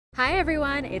Hi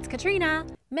everyone, it's Katrina.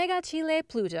 Megachile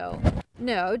Pluto.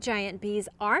 No, giant bees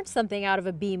aren't something out of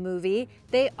a bee movie.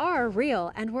 They are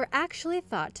real and were actually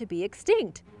thought to be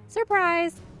extinct.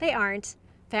 Surprise, they aren't.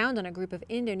 Found on a group of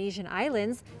Indonesian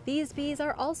islands, these bees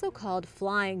are also called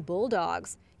flying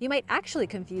bulldogs. You might actually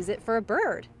confuse it for a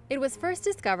bird. It was first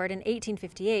discovered in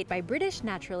 1858 by British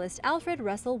naturalist Alfred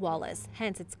Russel Wallace,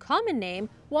 hence its common name,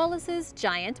 Wallace's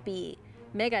giant bee.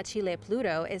 Megachile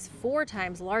Pluto is 4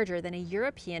 times larger than a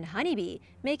European honeybee,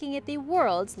 making it the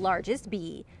world's largest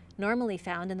bee. Normally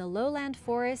found in the lowland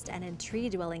forest and in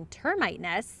tree-dwelling termite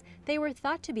nests, they were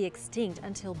thought to be extinct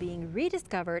until being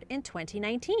rediscovered in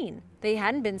 2019. They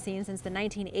hadn't been seen since the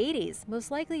 1980s, most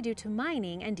likely due to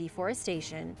mining and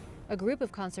deforestation. A group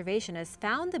of conservationists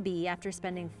found the bee after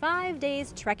spending 5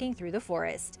 days trekking through the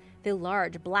forest. The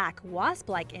large, black,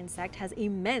 wasp-like insect has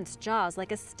immense jaws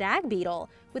like a stag beetle,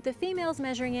 with the females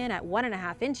measuring in at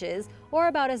 1.5 inches, or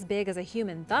about as big as a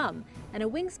human thumb, and a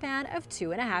wingspan of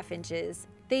 2.5 inches.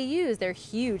 They use their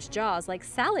huge jaws like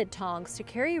salad tongs to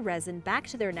carry resin back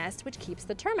to their nest, which keeps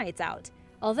the termites out.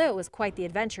 Although it was quite the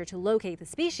adventure to locate the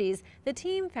species, the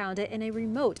team found it in a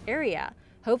remote area.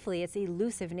 Hopefully, its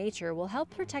elusive nature will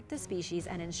help protect the species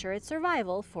and ensure its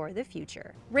survival for the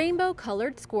future.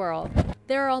 Rainbow-colored squirrel.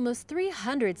 There are almost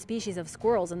 300 species of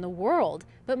squirrels in the world,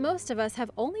 but most of us have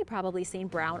only probably seen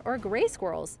brown or gray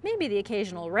squirrels, maybe the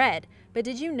occasional red. But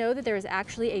did you know that there is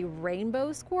actually a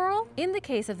rainbow squirrel? In the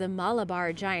case of the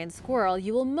Malabar giant squirrel,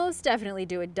 you will most definitely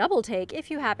do a double take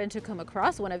if you happen to come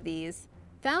across one of these.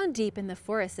 Found deep in the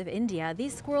forests of India,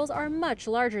 these squirrels are much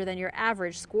larger than your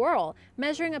average squirrel,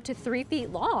 measuring up to 3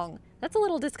 feet long. That's a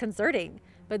little disconcerting.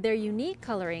 But their unique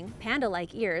coloring,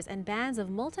 panda-like ears, and bands of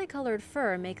multicolored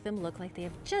fur make them look like they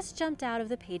have just jumped out of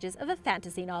the pages of a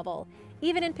fantasy novel.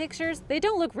 Even in pictures, they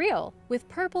don't look real. With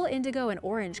purple, indigo, and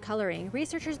orange coloring,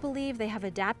 researchers believe they have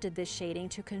adapted this shading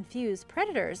to confuse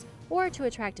predators or to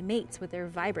attract mates with their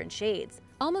vibrant shades,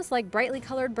 almost like brightly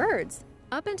colored birds.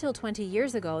 Up until 20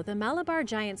 years ago, the Malabar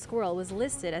giant squirrel was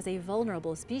listed as a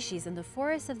vulnerable species in the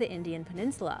forests of the Indian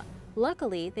Peninsula.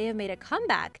 Luckily, they have made a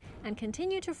comeback and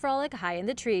continue to frolic high in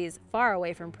the trees, far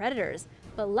away from predators,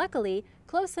 but luckily,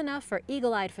 close enough for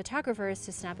eagle-eyed photographers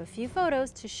to snap a few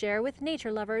photos to share with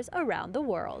nature lovers around the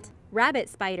world. Rabbit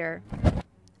spider.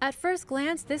 At first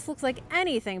glance, this looks like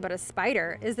anything but a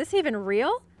spider. Is this even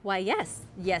real? Why, yes.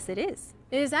 Yes, it is.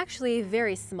 It is actually a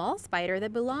very small spider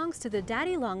that belongs to the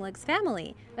daddy longlegs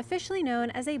family, officially known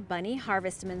as a bunny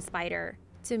harvestman spider.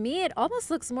 To me, it almost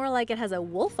looks more like it has a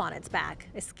wolf on its back,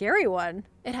 a scary one.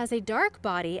 It has a dark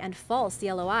body and false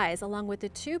yellow eyes, along with the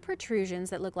 2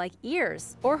 protrusions that look like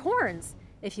ears or horns.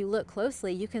 If you look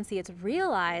closely, you can see its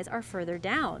real eyes are further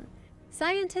down.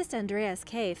 Scientist Andreas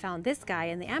K. found this guy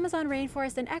in the Amazon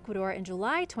rainforest in Ecuador in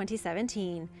July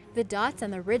 2017. The dots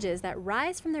and the ridges that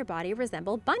rise from their body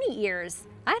resemble bunny ears.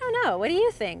 I don't know, what do you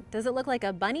think? Does it look like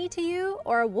a bunny to you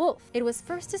or a wolf? It was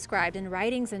first described in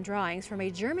writings and drawings from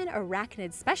a German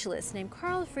arachnid specialist named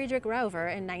Carl Friedrich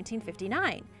Rauver in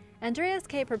 1959. Andreas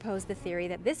K. proposed the theory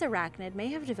that this arachnid may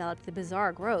have developed the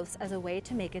bizarre growths as a way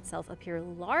to make itself appear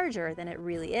larger than it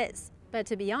really is. But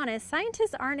to be honest,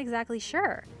 scientists aren't exactly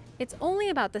sure. It's only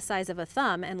about the size of a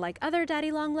thumb and, like other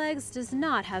daddy longlegs, does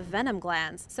not have venom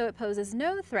glands, so it poses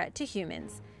no threat to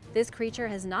humans. This creature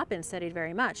has not been studied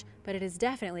very much, but it is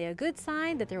definitely a good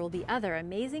sign that there will be other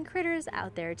amazing critters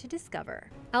out there to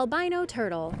discover. Albino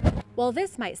turtle. While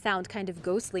this might sound kind of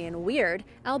ghostly and weird,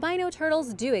 albino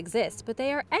turtles do exist, but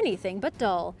they are anything but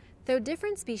dull. Though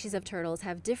different species of turtles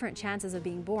have different chances of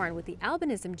being born with the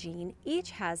albinism gene, each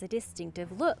has a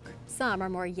distinctive look. Some are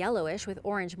more yellowish with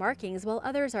orange markings, while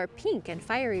others are pink and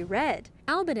fiery red.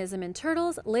 Albinism in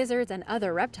turtles, lizards, and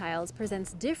other reptiles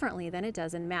presents differently than it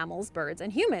does in mammals, birds,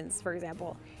 and humans, for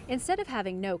example. Instead of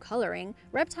having no coloring,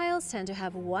 reptiles tend to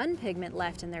have 1 pigment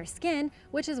left in their skin,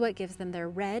 which is what gives them their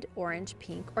red, orange,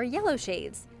 pink, or yellow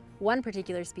shades. One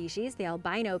particular species, the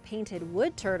albino painted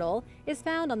wood turtle, is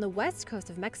found on the west coast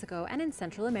of Mexico and in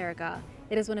Central America.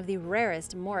 It is one of the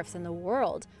rarest morphs in the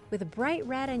world, with bright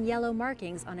red and yellow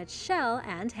markings on its shell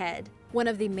and head. One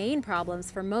of the main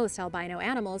problems for most albino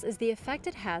animals is the effect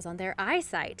it has on their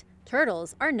eyesight.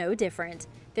 Turtles are no different.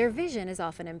 Their vision is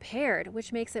often impaired,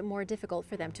 which makes it more difficult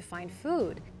for them to find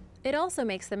food. It also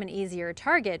makes them an easier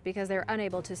target because they're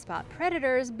unable to spot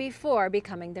predators before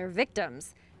becoming their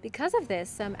victims. Because of this,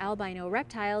 some albino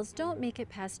reptiles don't make it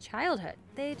past childhood.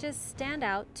 They just stand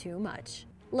out too much.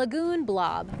 Lagoon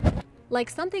blob. Like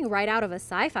something right out of a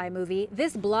sci-fi movie,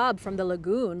 this blob from the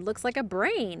lagoon looks like a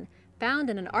brain.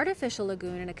 Found in an artificial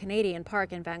lagoon in a Canadian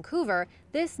park in Vancouver,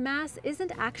 this mass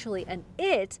isn't actually an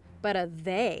it, but a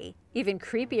they. Even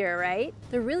creepier, right?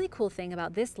 The really cool thing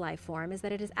about this life form is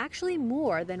that it is actually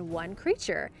more than one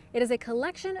creature. It is a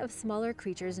collection of smaller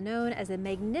creatures known as a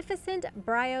magnificent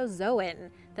bryozoan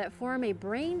that form a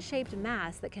brain-shaped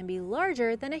mass that can be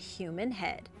larger than a human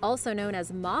head. Also known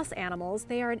as moss animals,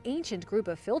 they are an ancient group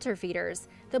of filter feeders.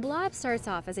 The blob starts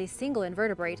off as a single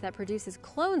invertebrate that produces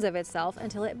clones of itself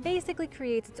until it basically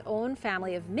creates its own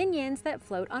family of minions that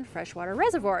float on freshwater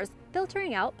reservoirs,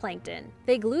 filtering out plankton.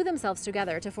 They glue themselves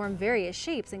together to form various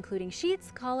shapes, including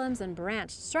sheets, columns, and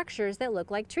branched structures that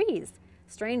look like trees.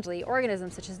 Strangely,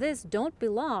 organisms such as this don't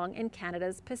belong in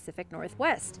Canada's Pacific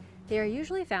Northwest. They are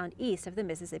usually found east of the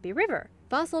Mississippi River.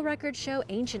 Fossil records show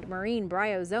ancient marine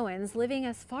bryozoans living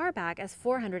as far back as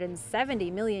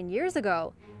 470 million years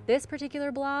ago. This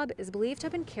particular blob is believed to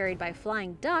have been carried by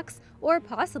flying ducks or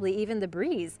possibly even the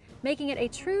breeze, making it a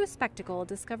true spectacle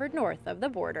discovered north of the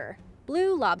border.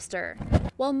 Blue lobster.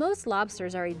 While most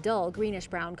lobsters are a dull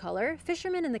greenish-brown color,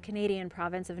 fishermen in the Canadian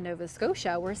province of Nova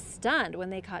Scotia were stunned when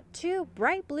they caught two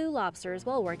bright blue lobsters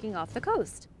while working off the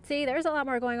coast. See, there's a lot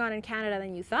more going on in Canada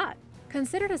than you thought.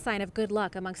 Considered a sign of good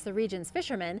luck amongst the region's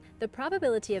fishermen, the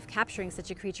probability of capturing such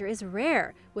a creature is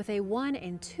rare, with a 1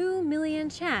 in 2 million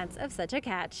chance of such a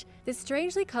catch. The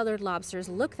strangely colored lobsters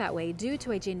look that way due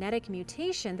to a genetic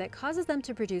mutation that causes them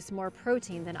to produce more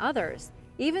protein than others.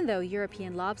 Even though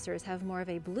European lobsters have more of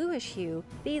a bluish hue,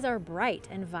 these are bright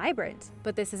and vibrant.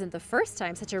 But this isn't the first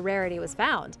time such a rarity was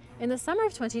found. In the summer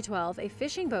of 2012, a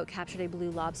fishing boat captured a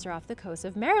blue lobster off the coast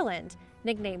of Maryland.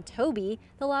 Nicknamed Toby,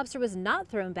 the lobster was not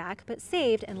thrown back but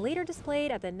saved and later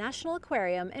displayed at the National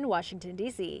Aquarium in Washington,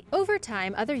 D.C. Over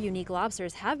time, other unique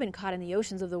lobsters have been caught in the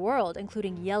oceans of the world,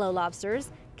 including yellow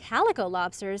lobsters, calico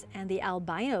lobsters, and the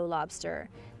albino lobster.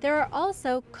 There are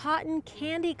also cotton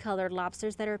candy-colored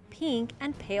lobsters that are pink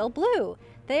and pale blue.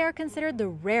 They are considered the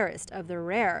rarest of the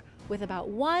rare, with about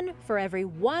 1 for every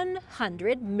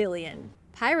 100 million.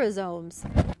 Pyrosomes.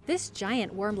 This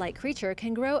giant worm-like creature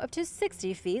can grow up to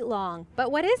 60 feet long.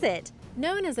 But what is it?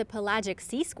 Known as a pelagic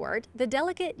sea squirt, the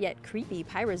delicate yet creepy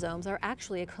pyrosomes are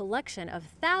actually a collection of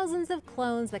thousands of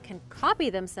clones that can copy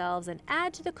themselves and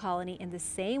add to the colony in the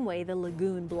same way the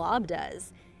lagoon blob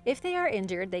does. If they are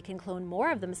injured, they can clone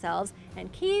more of themselves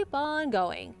and keep on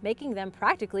going, making them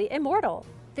practically immortal.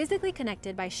 Physically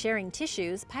connected by sharing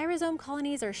tissues, pyrosome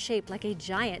colonies are shaped like a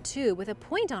giant tube with a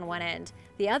point on one end.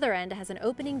 The other end has an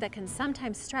opening that can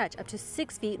sometimes stretch up to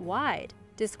 6 feet wide.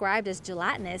 Described as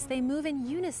gelatinous, they move in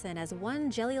unison as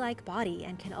one jelly-like body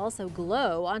and can also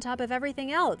glow on top of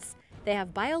everything else. They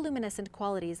have bioluminescent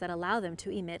qualities that allow them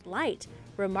to emit light.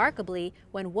 Remarkably,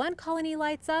 when one colony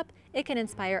lights up, it can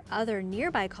inspire other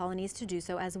nearby colonies to do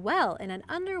so as well in an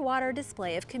underwater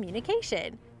display of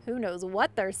communication. Who knows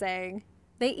what they're saying?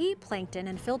 They eat plankton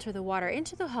and filter the water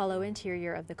into the hollow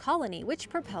interior of the colony, which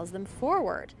propels them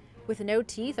forward. With no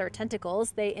teeth or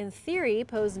tentacles, they in theory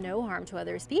pose no harm to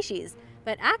other species.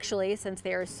 But actually, since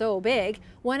they are so big,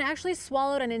 one actually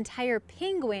swallowed an entire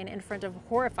penguin in front of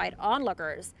horrified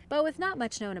onlookers. But with not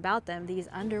much known about them, these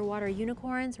underwater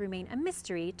unicorns remain a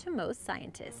mystery to most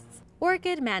scientists.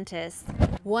 Orchid mantis.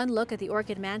 One look at the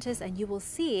orchid mantis and you will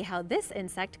see how this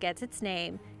insect gets its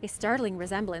name. A startling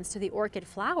resemblance to the orchid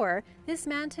flower, this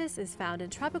mantis is found in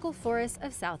tropical forests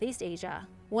of Southeast Asia.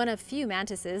 One of few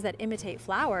mantises that imitate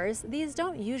flowers, these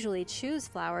don't usually choose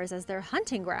flowers as their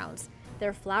hunting grounds.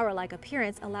 Their flower-like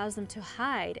appearance allows them to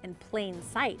hide in plain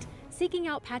sight, seeking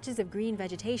out patches of green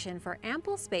vegetation for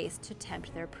ample space to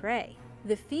tempt their prey.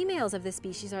 The females of this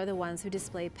species are the ones who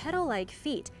display petal-like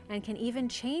feet and can even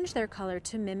change their color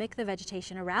to mimic the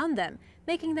vegetation around them,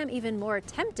 making them even more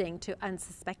tempting to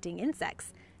unsuspecting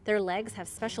insects. Their legs have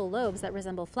special lobes that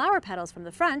resemble flower petals from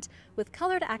the front, with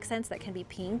colored accents that can be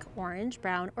pink, orange,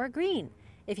 brown, or green.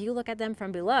 If you look at them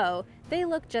from below, they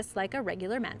look just like a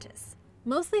regular mantis.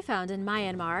 Mostly found in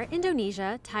Myanmar,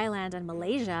 Indonesia, Thailand, and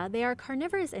Malaysia, they are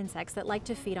carnivorous insects that like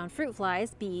to feed on fruit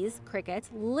flies, bees,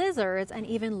 crickets, lizards, and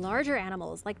even larger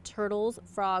animals like turtles,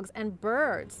 frogs, and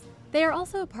birds. They are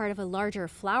also a part of a larger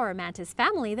flower mantis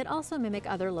family that also mimic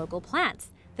other local plants.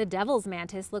 The devil's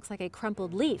mantis looks like a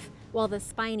crumpled leaf, while the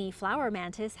spiny flower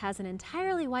mantis has an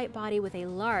entirely white body with a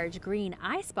large green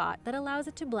eye spot that allows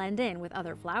it to blend in with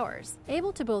other flowers.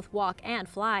 Able to both walk and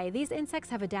fly, these insects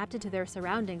have adapted to their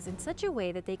surroundings in such a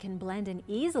way that they can blend in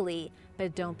easily,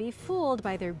 but don't be fooled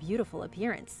by their beautiful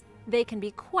appearance. They can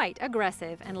be quite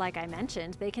aggressive, and like I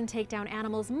mentioned, they can take down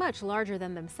animals much larger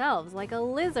than themselves, like a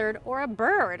lizard or a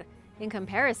bird. In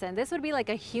comparison, this would be like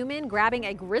a human grabbing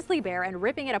a grizzly bear and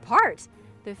ripping it apart.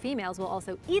 The females will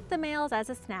also eat the males as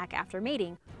a snack after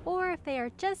mating, or if they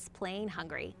are just plain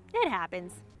hungry. It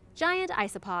happens. Giant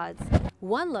isopods.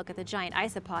 One look at the giant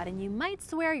isopod and you might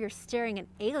swear you're staring an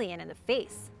alien in the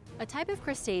face. A type of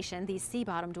crustacean, these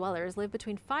sea-bottom dwellers live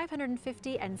between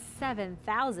 550 and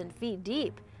 7,000 feet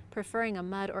deep. Preferring a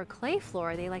mud or clay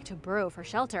floor, they like to burrow for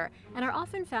shelter and are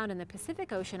often found in the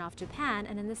Pacific Ocean off Japan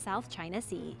and in the South China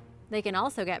Sea. They can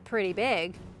also get pretty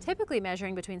big. Typically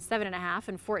measuring between 7.5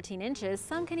 and 14 inches,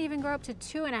 some can even grow up to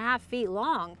 2.5 feet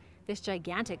long. This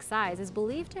gigantic size is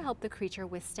believed to help the creature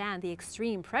withstand the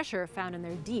extreme pressure found in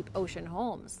their deep ocean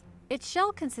homes. Its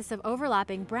shell consists of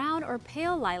overlapping brown or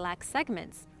pale lilac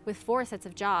segments. With 4 sets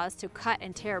of jaws to cut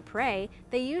and tear prey,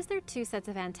 they use their 2 sets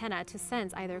of antennae to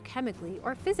sense either chemically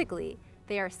or physically.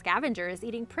 They are scavengers,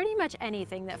 eating pretty much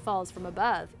anything that falls from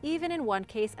above, even in one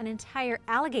case an entire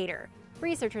alligator.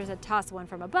 Researchers had tossed one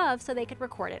from above so they could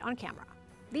record it on camera.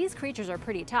 These creatures are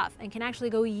pretty tough and can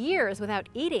actually go years without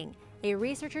eating. A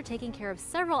researcher taking care of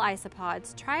several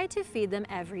isopods tried to feed them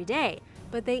every day,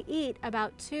 but they eat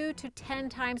about 2 to 10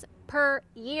 times per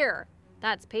year.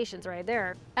 That's patience right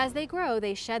there. As they grow,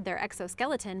 they shed their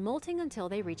exoskeleton, molting until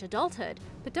they reach adulthood.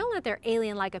 But don't let their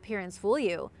alien-like appearance fool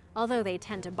you. Although they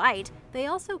tend to bite, they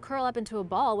also curl up into a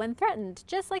ball when threatened,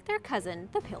 just like their cousin,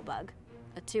 the pillbug.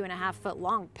 A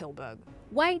 2.5-foot-long pillbug.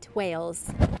 White whales.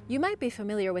 You might be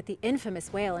familiar with the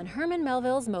infamous whale in Herman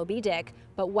Melville's Moby Dick,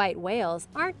 but white whales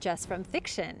aren't just from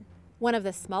fiction. One of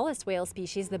the smallest whale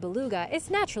species, the beluga,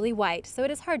 is naturally white, so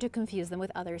it is hard to confuse them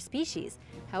with other species.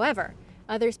 However,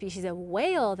 other species of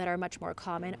whale that are much more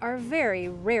common are very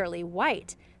rarely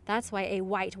white. That's why a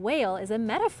white whale is a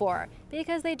metaphor,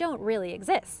 because they don't really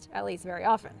exist, at least very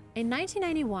often. In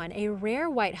 1991, a rare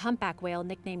white humpback whale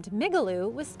nicknamed Migaloo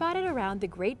was spotted around the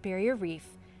Great Barrier Reef.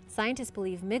 Scientists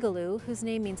believe Migaloo, whose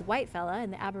name means white fella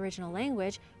in the Aboriginal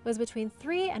language, was between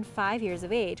 3 and 5 years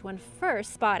of age when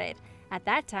first spotted. At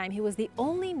that time, he was the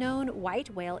only known white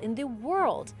whale in the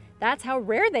world. That's how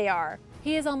rare they are.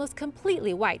 He is almost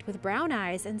completely white with brown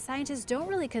eyes, and scientists don't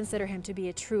really consider him to be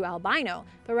a true albino,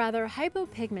 but rather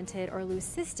hypopigmented or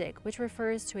leucistic, which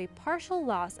refers to a partial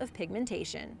loss of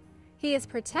pigmentation. He is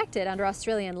protected under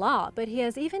Australian law, but he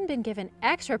has even been given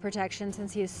extra protection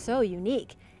since he is so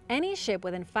unique. Any ship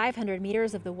within 500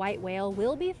 meters of the white whale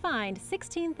will be fined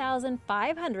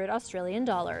 16,500 Australian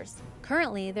dollars.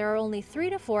 Currently, there are only 3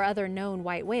 to 4 other known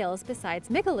white whales besides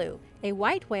Migaloo, a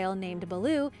white whale named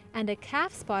Baloo, and a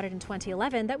calf spotted in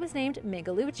 2011 that was named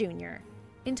Migaloo Jr.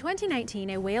 In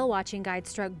 2019, a whale watching guide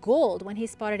struck gold when he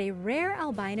spotted a rare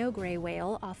albino gray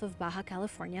whale off of Baja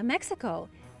California, Mexico.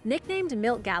 Nicknamed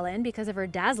Milk Gallon because of her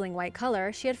dazzling white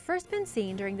color, she had first been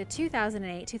seen during the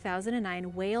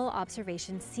 2008-2009 whale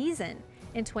observation season.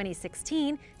 In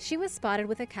 2016, she was spotted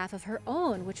with a calf of her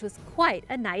own, which was quite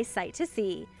a nice sight to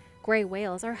see. Gray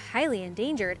whales are highly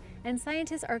endangered, and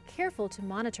scientists are careful to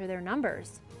monitor their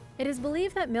numbers. It is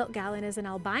believed that Milk Gallon is an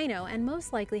albino and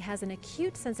most likely has an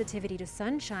acute sensitivity to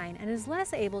sunshine and is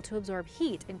less able to absorb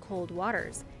heat in cold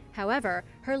waters. However,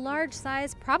 her large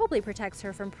size probably protects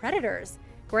her from predators.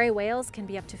 Gray whales can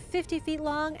be up to 50 feet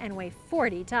long and weigh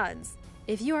 40 tons.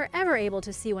 If you are ever able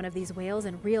to see one of these whales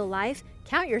in real life,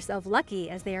 count yourself lucky,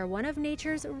 as they are one of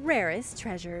nature's rarest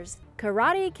treasures.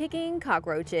 Karate-kicking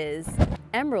cockroaches.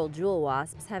 Emerald jewel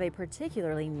wasps have a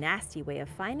particularly nasty way of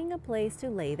finding a place to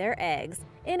lay their eggs: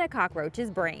 in a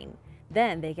cockroach's brain.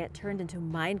 Then they get turned into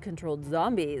mind-controlled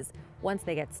zombies. Once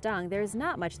they get stung, there's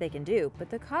not much they can do, but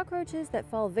the cockroaches that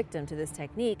fall victim to this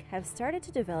technique have started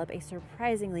to develop a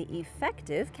surprisingly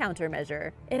effective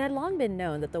countermeasure. It had long been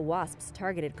known that the wasps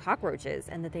targeted cockroaches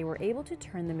and that they were able to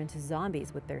turn them into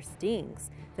zombies with their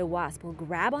stings. The wasp will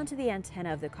grab onto the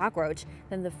antenna of the cockroach,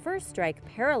 then the first strike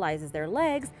paralyzes their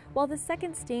legs, while the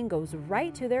second sting goes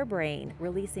right to their brain,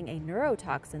 releasing a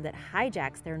neurotoxin that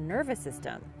hijacks their nervous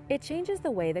system. It changes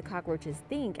the way the cockroaches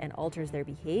think and alters their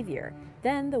behavior.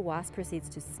 Then the wasp proceeds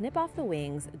to snip off the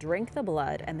wings, drink the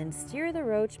blood, and then steer the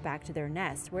roach back to their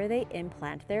nest where they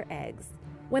implant their eggs.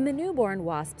 When the newborn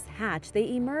wasps hatch,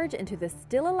 they emerge into the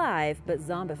still alive but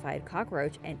zombified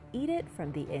cockroach and eat it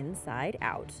from the inside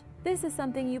out. This is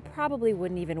something you probably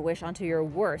wouldn't even wish onto your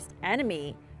worst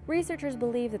enemy. Researchers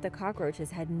believe that the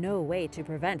cockroaches had no way to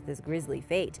prevent this grisly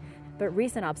fate, but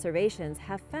recent observations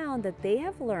have found that they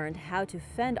have learned how to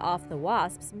fend off the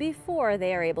wasps before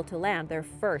they are able to land their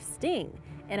first sting.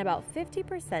 In about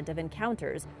 50% of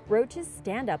encounters, roaches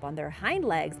stand up on their hind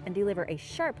legs and deliver a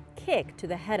sharp kick to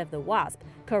the head of the wasp,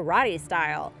 karate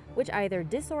style, which either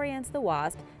disorients the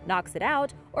wasp, knocks it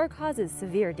out, or causes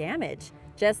severe damage,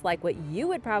 just like what you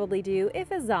would probably do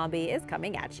if a zombie is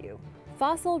coming at you.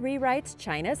 Fossil rewrites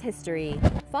China's history.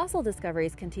 Fossil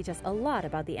discoveries can teach us a lot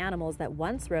about the animals that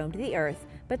once roamed the Earth,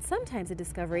 but sometimes a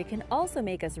discovery can also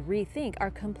make us rethink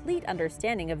our complete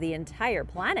understanding of the entire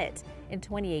planet. In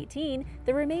 2018,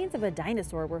 the remains of a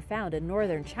dinosaur were found in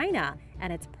northern China,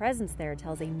 and its presence there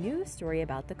tells a new story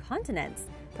about the continents.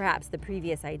 Perhaps the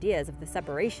previous ideas of the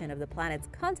separation of the planet's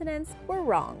continents were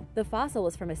wrong. The fossil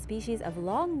was from a species of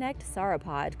long-necked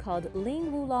sauropod called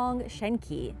Lingwulong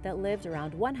shenki that lived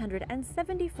around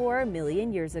 174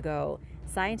 million years ago.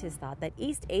 Scientists thought that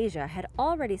East Asia had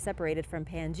already separated from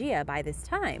Pangaea by this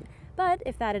time, but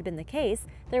if that had been the case,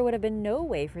 there would have been no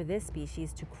way for this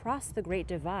species to cross the Great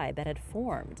Divide that had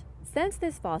formed. Since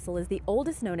this fossil is the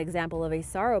oldest known example of a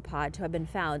sauropod to have been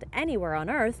found anywhere on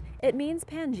Earth, it means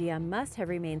Pangaea must have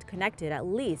remained connected at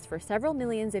least for several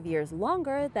millions of years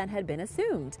longer than had been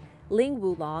assumed.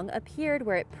 Lingwulong appeared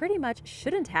where it pretty much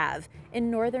shouldn't have,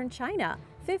 in northern China,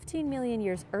 15 million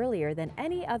years earlier than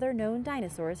any other known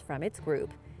dinosaurs from its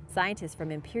group. Scientists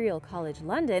from Imperial College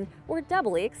London were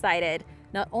doubly excited.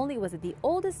 Not only was it the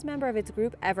oldest member of its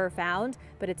group ever found,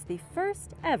 but it's the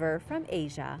first ever from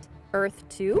Asia. Earth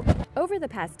 2? Over the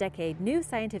past decade, new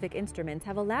scientific instruments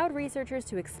have allowed researchers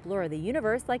to explore the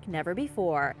universe like never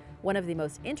before. One of the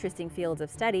most interesting fields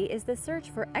of study is the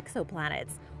search for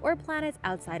exoplanets, or planets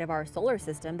outside of our solar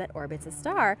system that orbits a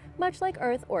star, much like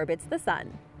Earth orbits the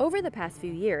Sun. Over the past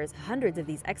few years, hundreds of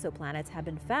these exoplanets have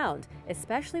been found,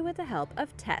 especially with the help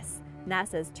of TESS,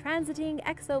 NASA's Transiting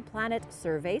Exoplanet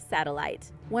Survey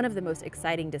satellite. One of the most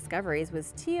exciting discoveries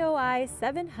was TOI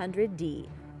 700d.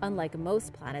 Unlike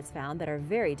most planets found that are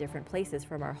very different places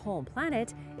from our home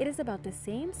planet, it is about the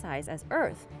same size as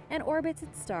Earth and orbits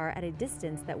its star at a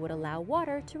distance that would allow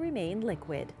water to remain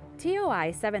liquid.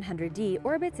 TOI 700d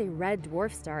orbits a red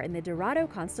dwarf star in the Dorado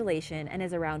constellation and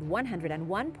is around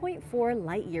 101.4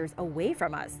 light-years away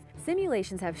from us.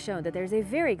 Simulations have shown that there's a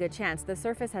very good chance the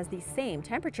surface has the same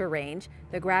temperature range,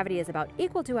 the gravity is about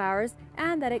equal to ours,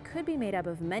 and that it could be made up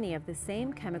of many of the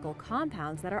same chemical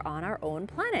compounds that are on our own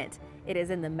planet. It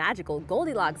is in the magical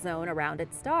Goldilocks zone around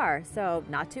its star, so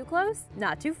not too close,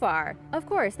 not too far. Of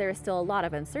course, there is still a lot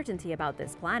of uncertainty about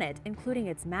this planet, including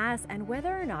its mass and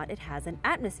whether or not it has an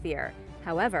atmosphere.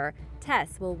 However,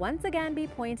 TESS will once again be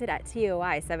pointed at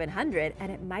TOI 700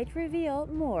 and it might reveal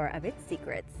more of its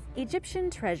secrets. Egyptian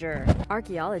treasure.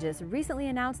 Archaeologists recently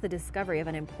announced the discovery of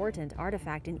an important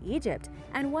artifact in Egypt,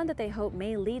 and one that they hope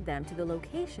may lead them to the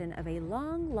location of a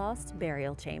long-lost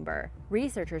burial chamber.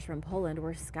 Researchers from Poland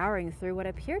were scouring through what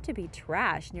appeared to be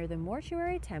trash near the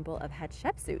mortuary temple of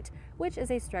Hatshepsut, which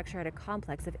is a structure at a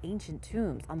complex of ancient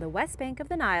tombs on the west bank of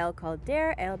the Nile called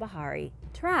Deir el-Bahari.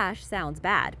 Trash sounds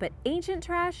bad, but ancient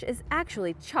trash is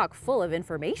actually chock full of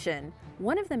information.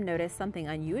 One of them noticed something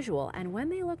unusual, and when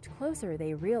they looked closer,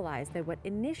 they realized that what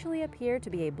initially appeared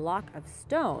to be a block of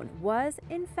stone was,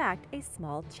 in fact, a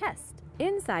small chest.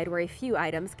 Inside were a few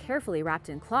items carefully wrapped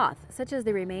in cloth, such as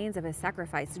the remains of a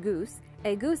sacrificed goose,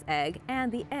 a goose egg,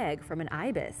 and the egg from an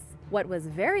ibis. What was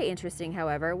very interesting,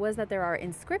 however, was that there are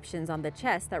inscriptions on the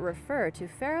chest that refer to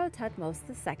Pharaoh Thutmose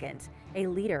II, a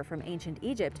leader from ancient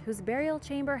Egypt whose burial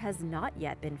chamber has not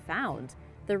yet been found.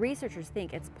 The researchers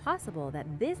think it's possible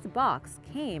that this box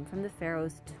came from the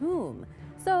pharaoh's tomb,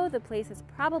 so the place has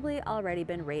probably already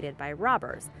been raided by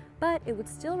robbers, but it would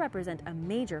still represent a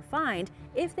major find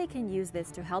if they can use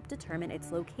this to help determine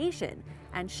its location,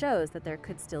 and shows that there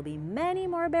could still be many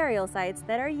more burial sites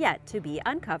that are yet to be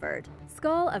uncovered.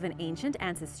 Skull of an ancient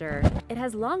ancestor. It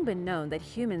has long been known that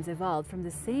humans evolved from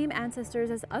the same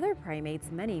ancestors as other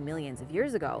primates many millions of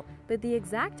years ago, but the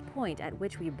exact point at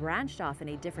which we branched off in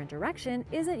a different direction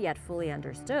isn't yet fully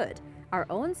understood. Our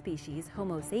own species,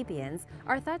 Homo sapiens,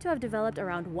 are thought to have developed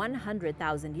around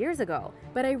 100,000 years ago,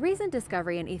 but a recent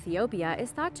discovery in Ethiopia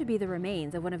is thought to be the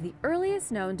remains of one of the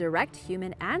earliest known direct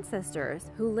human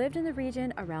ancestors who lived in the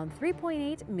region around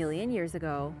 3.8 million years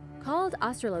ago. Called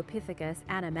Australopithecus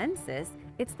anamensis,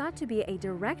 it's thought to be a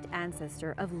direct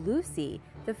ancestor of Lucy,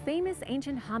 the famous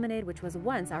ancient hominid which was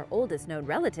once our oldest known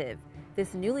relative.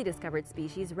 This newly discovered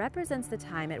species represents the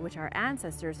time at which our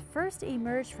ancestors first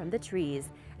emerged from the trees,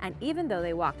 and even though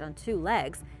they walked on two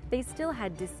legs, they still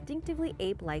had distinctively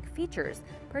ape-like features,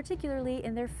 particularly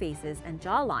in their faces and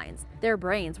jawlines. Their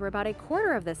brains were about a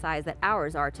quarter of the size that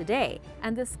ours are today,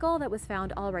 and the skull that was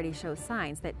found already shows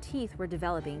signs that teeth were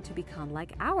developing to become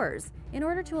like ours, in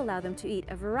order to allow them to eat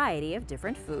a variety of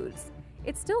different foods.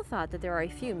 It's still thought that there are a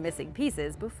few missing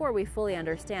pieces before we fully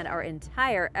understand our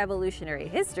entire evolutionary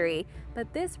history,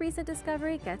 but this recent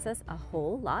discovery gets us a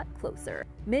whole lot closer.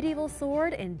 Medieval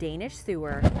sword in Danish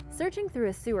sewer. Searching through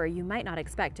a sewer, you might not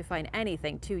expect to find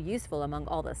anything too useful among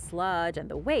all the sludge and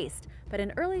the waste, but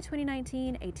in early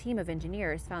 2019, a team of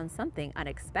engineers found something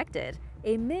unexpected: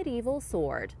 a medieval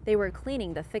sword. They were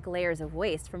cleaning the thick layers of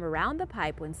waste from around the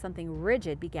pipe when something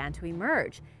rigid began to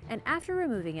emerge, and after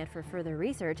removing it for further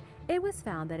research, it was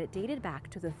found that it dated back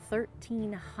to the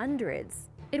 1300s.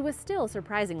 It was still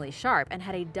surprisingly sharp and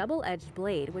had a double-edged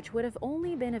blade which would have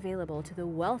only been available to the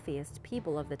wealthiest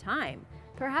people of the time.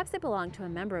 Perhaps it belonged to a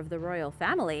member of the royal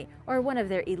family or one of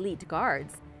their elite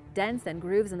guards. Dents and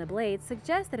grooves in the blade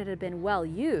suggest that it had been well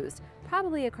used,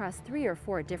 probably across 3 or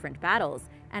 4 different battles,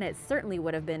 and it certainly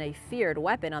would have been a feared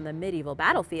weapon on the medieval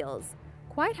battlefields.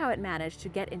 Quite how it managed to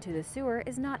get into the sewer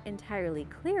is not entirely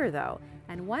clear though,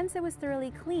 and once it was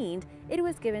thoroughly cleaned, it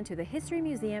was given to the History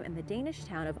Museum in the Danish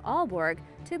town of Aalborg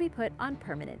to be put on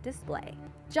permanent display.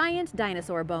 Giant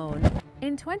dinosaur bone.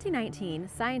 In 2019,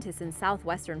 scientists in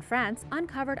southwestern France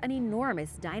uncovered an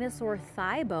enormous dinosaur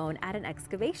thigh bone at an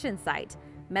excavation site.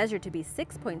 Measured to be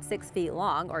 6.6 feet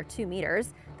long, or 2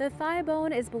 meters, the thigh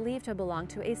bone is believed to belong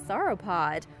to a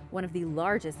sauropod, one of the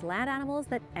largest land animals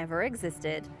that ever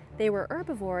existed. They were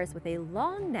herbivores with a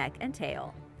long neck and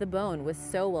tail. The bone was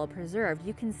so well preserved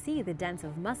you can see the dents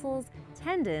of muscles,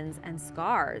 tendons, and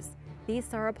scars. These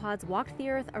sauropods walked the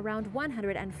earth around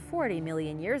 140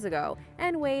 million years ago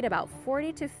and weighed about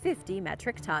 40 to 50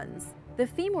 metric tons. The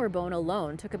femur bone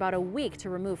alone took about a week to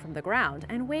remove from the ground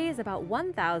and weighs about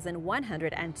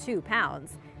 1,102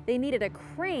 pounds. They needed a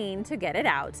crane to get it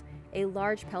out. A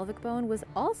large pelvic bone was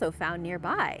also found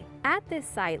nearby. At this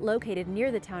site, located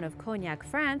near the town of Cognac,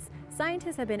 France,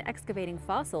 scientists have been excavating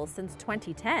fossils since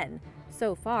 2010.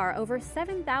 So far, over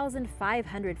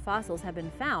 7,500 fossils have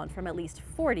been found from at least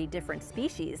 40 different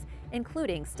species,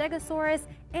 including Stegosaurus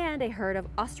and a herd of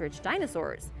ostrich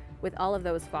dinosaurs. With all of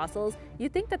those fossils,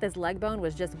 you'd think that this leg bone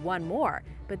was just one more,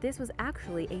 but this was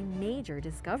actually a major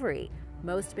discovery.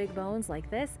 Most big bones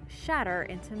like this shatter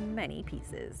into many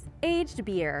pieces. Aged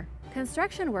beer.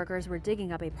 Construction workers were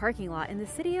digging up a parking lot in the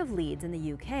city of Leeds in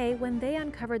the UK when they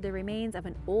uncovered the remains of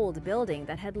an old building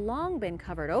that had long been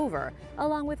covered over,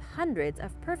 along with hundreds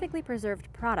of perfectly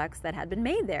preserved products that had been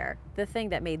made there. The thing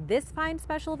that made this find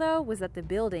special, though, was that the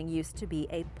building used to be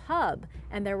a pub,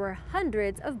 and there were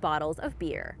hundreds of bottles of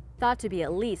beer. Thought to be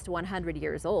at least 100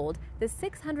 years old, the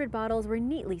 600 bottles were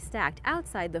neatly stacked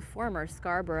outside the former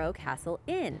Scarborough Castle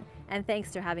Inn, and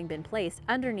thanks to having been placed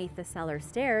underneath the cellar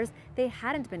stairs, they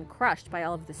hadn't been crushed by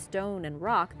all of the stone and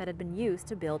rock that had been used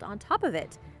to build on top of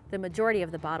it. The majority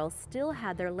of the bottles still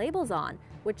had their labels on,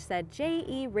 which said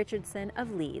J.E. Richardson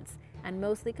of Leeds, and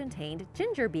mostly contained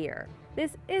ginger beer.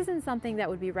 This isn't something that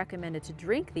would be recommended to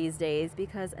drink these days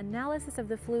because analysis of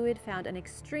the fluid found an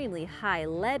extremely high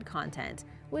lead content,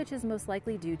 which is most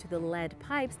likely due to the lead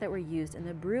pipes that were used in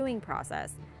the brewing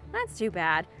process. That's too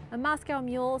bad. A Moscow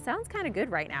Mule sounds kind of good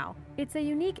right now. It's a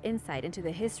unique insight into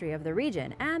the history of the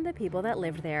region and the people that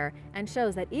lived there, and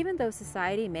shows that even though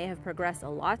society may have progressed a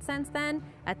lot since then,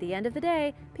 at the end of the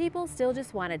day, people still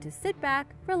just wanted to sit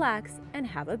back, relax, and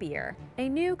have a beer. A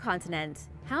new continent.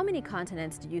 How many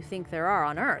continents do you think there are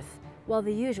on Earth? While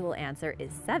the usual answer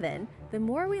is 7, the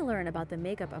more we learn about the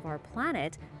makeup of our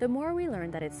planet, the more we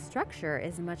learn that its structure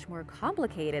is much more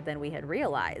complicated than we had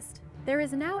realized. There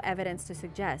is now evidence to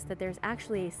suggest that there's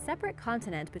actually a separate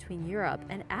continent between Europe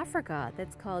and Africa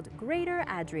that's called Greater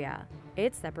Adria.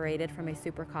 It's separated from a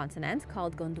supercontinent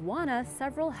called Gondwana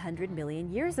several hundred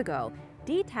million years ago,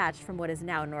 detached from what is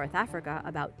now North Africa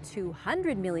about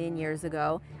 200 million years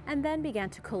ago, and then began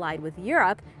to collide with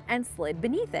Europe and slid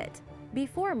beneath it.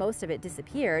 Before most of it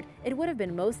disappeared, it would have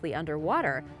been mostly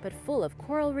underwater, but full of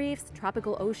coral reefs,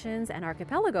 tropical oceans, and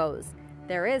archipelagos.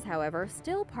 There is, however,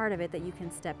 still part of it that you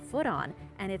can step foot on,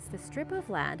 and it's the strip of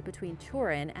land between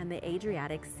Turin and the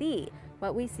Adriatic Sea,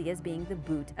 what we see as being the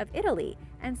boot of Italy,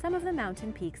 and some of the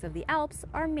mountain peaks of the Alps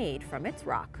are made from its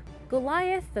rock.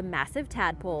 Goliath, the massive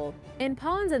tadpole. In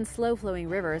ponds and slow-flowing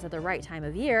rivers at the right time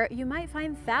of year, you might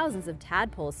find thousands of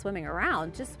tadpoles swimming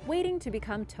around, just waiting to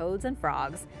become toads and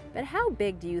frogs. But how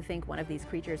big do you think one of these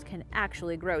creatures can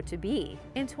actually grow to be?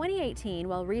 In 2018,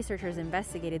 while researchers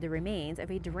investigated the remains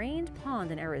of a drained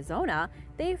pond in Arizona,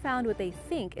 they found what they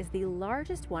think is the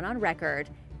largest one on record,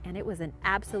 and it was an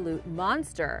absolute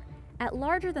monster. At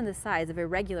larger than the size of a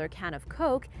regular can of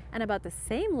Coke and about the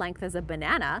same length as a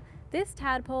banana, this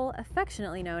tadpole,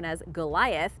 affectionately known as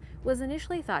Goliath, was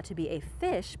initially thought to be a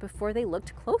fish before they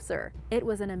looked closer. It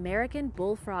was an American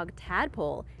bullfrog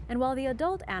tadpole, and while the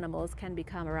adult animals can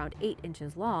become around 8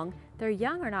 inches long, their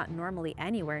young are not normally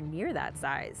anywhere near that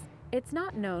size. It's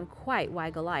not known quite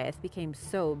why Goliath became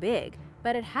so big,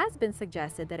 but it has been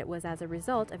suggested that it was as a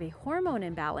result of a hormone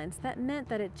imbalance that meant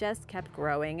that it just kept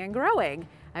growing and growing.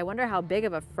 I wonder how big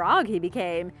of a frog he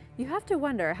became. You have to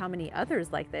wonder how many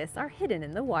others like this are hidden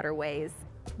in the waterways.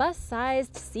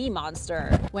 Bus-sized sea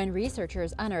monster. When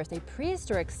researchers unearthed a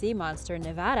prehistoric sea monster in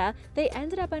Nevada, they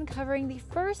ended up uncovering the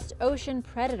first ocean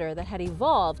predator that had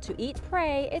evolved to eat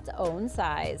prey its own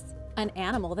size. An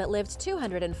animal that lived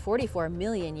 244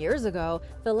 million years ago,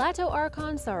 the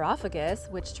Latoarchon saurophagus,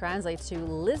 which translates to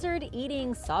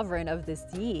lizard-eating sovereign of the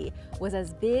sea, was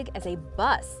as big as a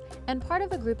bus and part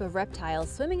of a group of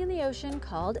reptiles swimming in the ocean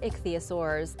called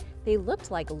ichthyosaurs. They looked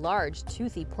like large,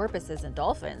 toothy porpoises and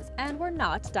dolphins, and were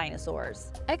not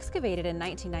dinosaurs. Excavated in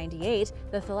 1998,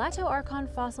 the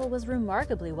Thalattoarchon fossil was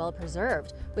remarkably well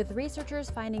preserved, with researchers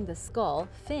finding the skull,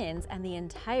 fins, and the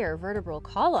entire vertebral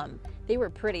column. They were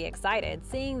pretty excited,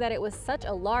 seeing that it was such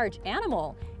a large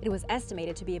animal. It was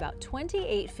estimated to be about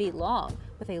 28 feet long,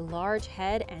 with a large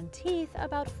head and teeth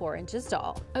about 4 inches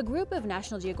tall. A group of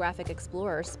National Geographic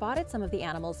explorers spotted some of the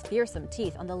animal's fearsome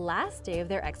teeth on the last day of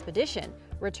their expedition,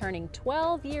 returning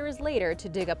 12 years later to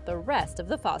dig up the rest of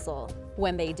the fossil.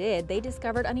 When they did, they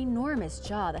discovered an enormous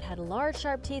jaw that had large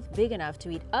sharp teeth big enough to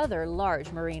eat other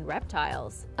large marine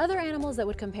reptiles. Other animals that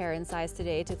would compare in size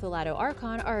today to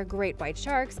Thalattoarchon are great white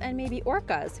sharks and maybe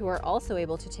orcas, who are also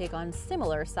able to take on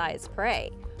similar sized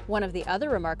prey. One of the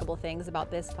other remarkable things about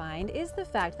this find is the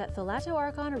fact that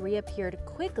Thalattoarchon reappeared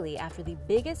quickly after the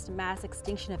biggest mass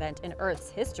extinction event in Earth's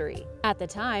history. At the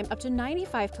time, up to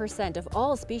 95% of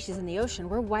all species in the ocean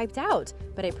were wiped out,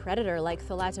 but a predator like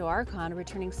Thalattoarchon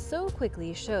returning so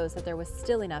quickly shows that there was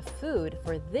still enough food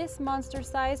for this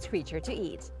monster-sized creature to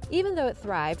eat. Even though it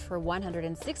thrived for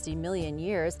 160 million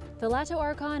years,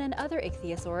 Thalattoarchon and other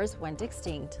ichthyosaurs went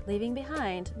extinct, leaving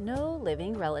behind no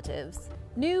living relatives.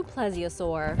 New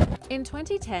plesiosaur. In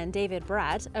 2010, David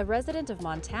Bratt, a resident of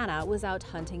Montana, was out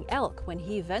hunting elk when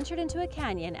he ventured into a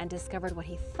canyon and discovered what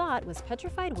he thought was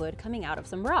petrified wood coming out of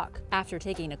some rock. After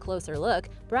taking a closer look,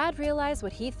 Brad realized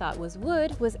what he thought was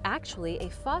wood was actually a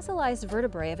fossilized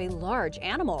vertebrae of a large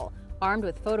animal. Armed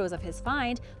with photos of his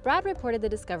find, Brad reported the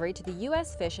discovery to the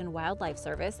U.S. Fish and Wildlife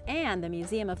Service and the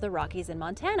Museum of the Rockies in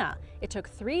Montana. It took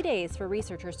 3 days for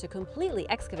researchers to completely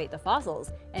excavate the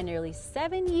fossils and nearly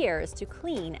 7 years to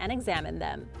clean and examine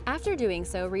them. After doing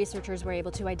so, researchers were able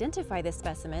to identify this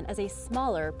specimen as a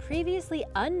smaller, previously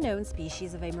unknown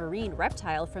species of a marine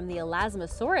reptile from the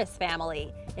Elasmosaurus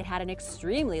family. It had an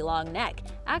extremely long neck.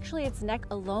 Actually, its neck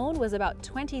alone was about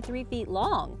 23 feet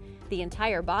long. The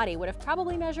entire body would have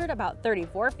probably measured about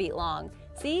 34 feet long.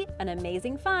 See? An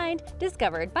amazing find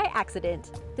discovered by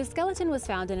accident. The skeleton was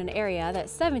found in an area that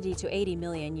 70 to 80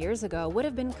 million years ago would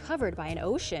have been covered by an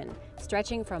ocean.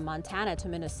 Stretching from Montana to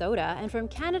Minnesota and from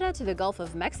Canada to the Gulf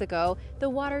of Mexico, the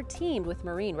water teemed with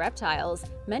marine reptiles,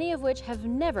 many of which have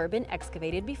never been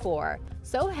excavated before.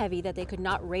 So heavy that they could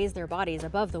not raise their bodies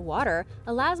above the water,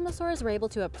 elasmosaurs were able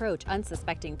to approach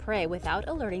unsuspecting prey without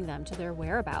alerting them to their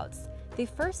whereabouts. The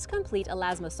first complete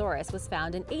Elasmosaurus was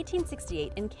found in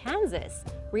 1868 in Kansas.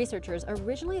 Researchers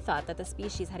originally thought that the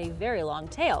species had a very long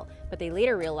tail, but they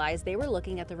later realized they were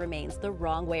looking at the remains the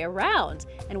wrong way around,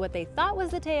 and what they thought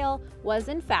was the tail was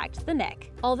in fact the neck.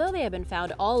 Although they have been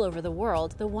found all over the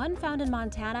world, the one found in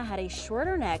Montana had a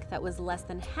shorter neck that was less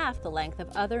than half the length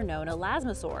of other known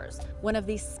elasmosaurs. One of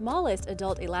the smallest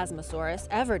adult Elasmosaurus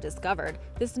ever discovered,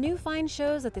 this new find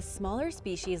shows that the smaller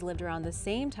species lived around the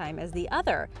same time as the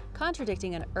other,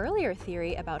 contradicting an earlier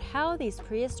theory about how these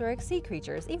prehistoric sea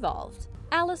creatures evolved.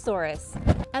 Allosaurus.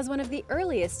 As one of the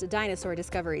earliest dinosaur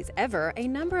discoveries ever, a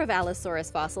number of Allosaurus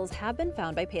fossils have been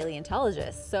found by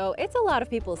paleontologists, so it's a lot of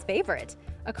people's favorite.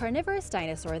 A carnivorous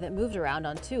dinosaur that moved around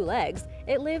on 2 legs,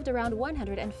 it lived around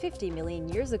 150 million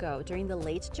years ago during the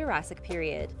late Jurassic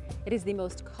period. It is the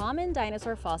most common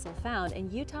dinosaur fossil found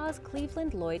in Utah's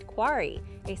Cleveland Lloyd Quarry,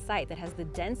 a site that has the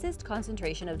densest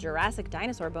concentration of Jurassic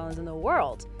dinosaur bones in the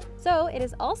world. So it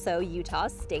is also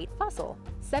Utah's state fossil.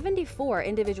 74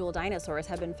 individual dinosaurs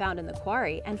have been found in the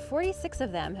quarry, and 46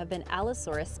 of them have been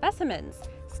Allosaurus specimens.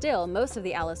 Still, most of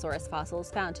the Allosaurus fossils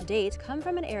found to date come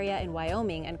from an area in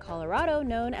Wyoming and Colorado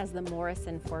known as the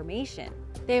Morrison Formation.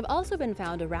 They have also been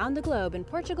found around the globe in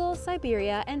Portugal,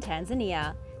 Siberia, and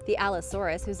Tanzania. The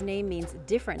Allosaurus, whose name means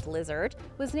different lizard,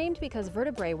 was named because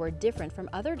vertebrae were different from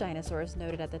other dinosaurs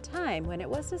noted at the time when it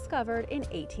was discovered in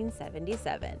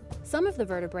 1877. Some of the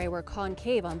vertebrae were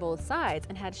concave on both sides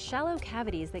and had shallow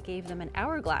cavities that gave them an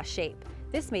hourglass shape.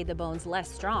 This made the bones less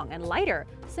strong and lighter,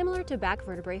 similar to back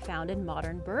vertebrae found in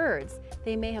modern birds.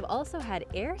 They may have also had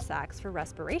air sacs for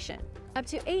respiration. Up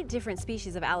to 8 different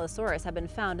species of Allosaurus have been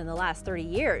found in the last 30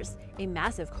 years. A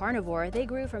massive carnivore, they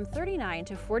grew from 39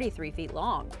 to 43 feet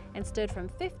long and stood from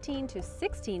 15 to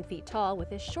 16 feet tall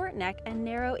with a short neck and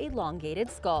narrow, elongated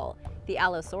skull. The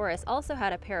Allosaurus also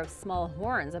had a pair of small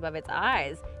horns above its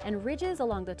eyes and ridges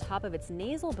along the top of its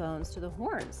nasal bones to the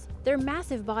horns. Their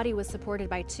massive body was supported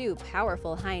by 2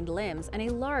 powerful hind limbs and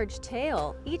a large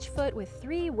tail, each foot with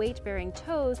 3 weight-bearing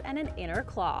toes and an inner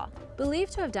claw.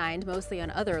 Believed to have dined mostly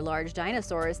on other large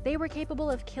dinosaurs, they were capable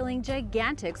of killing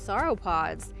gigantic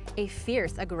sauropods. A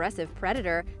fierce, aggressive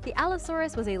predator, the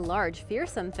Allosaurus was a large,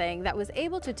 fearsome thing that was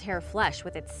able to tear flesh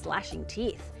with its slashing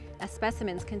teeth. As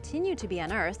specimens continue to be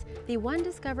unearthed, the one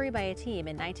discovery by a team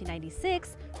in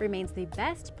 1996 remains the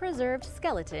best preserved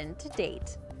skeleton to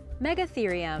date.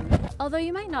 Megatherium. Although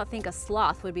you might not think a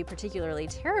sloth would be particularly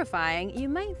terrifying, you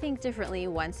might think differently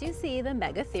once you see the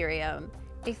Megatherium.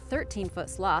 A 13-foot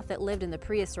sloth that lived in the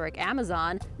prehistoric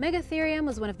Amazon, Megatherium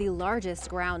was one of the largest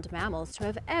ground mammals to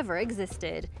have ever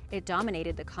existed. It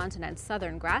dominated the continent's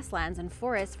southern grasslands and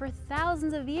forests for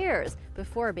thousands of years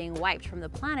before being wiped from the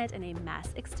planet in a mass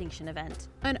extinction event.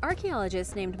 An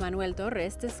archaeologist named Manuel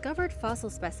Torres discovered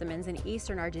fossil specimens in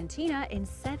eastern Argentina in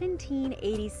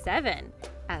 1787.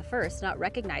 At first, not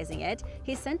recognizing it,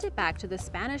 he sent it back to the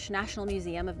Spanish National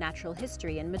Museum of Natural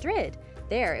History in Madrid.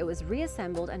 There, it was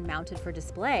reassembled and mounted for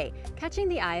display, catching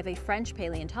the eye of a French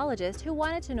paleontologist who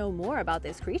wanted to know more about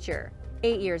this creature.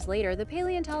 8 years later, the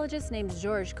paleontologist named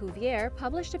Georges Cuvier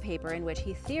published a paper in which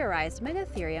he theorized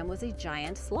Megatherium was a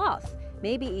giant sloth,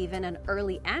 maybe even an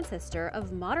early ancestor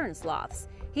of modern sloths.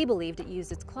 He believed it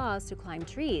used its claws to climb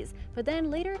trees, but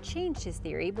then later changed his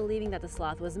theory, believing that the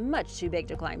sloth was much too big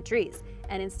to climb trees,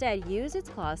 and instead used its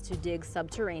claws to dig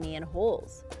subterranean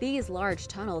holes. These large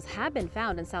tunnels have been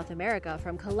found in South America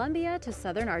from Colombia to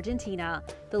southern Argentina.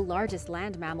 The largest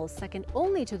land mammal, second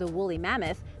only to the woolly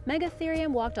mammoth,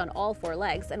 Megatherium walked on all 4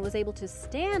 legs and was able to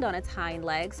stand on its hind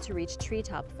legs to reach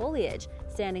treetop foliage,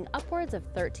 standing upwards of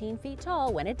 13 feet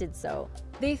tall when it did so.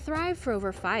 They thrived for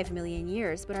over 5 million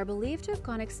years, but are believed to have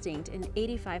gone extinct in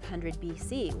 8500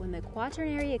 BC when the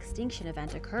Quaternary extinction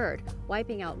event occurred,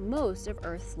 wiping out most of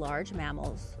Earth's large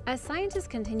mammals. As scientists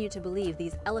continue to believe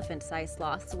these elephant-sized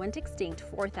sloths went extinct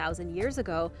 4,000 years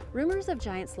ago, rumors of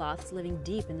giant sloths living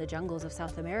deep in the jungles of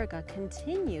South America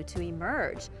continue to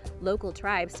emerge. Local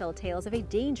tribes tell tales of a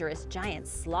dangerous giant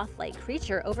sloth-like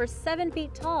creature over 7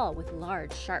 feet tall with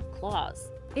large, sharp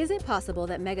claws. Is it possible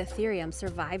that Megatherium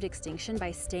survived extinction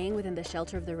by staying within the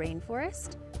shelter of the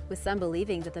rainforest? With some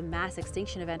believing that the mass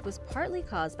extinction event was partly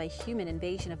caused by human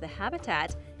invasion of the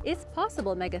habitat, it's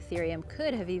possible Megatherium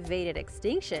could have evaded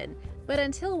extinction. But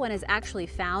until one is actually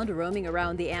found roaming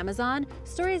around the Amazon,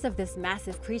 stories of this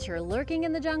massive creature lurking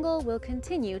in the jungle will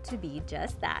continue to be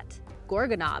just that.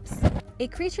 Gorgonops. A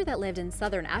creature that lived in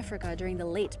southern Africa during the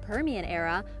late Permian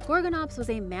era, Gorgonops was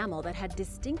a mammal that had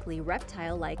distinctly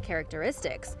reptile-like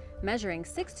characteristics. Measuring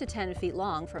 6 to 10 feet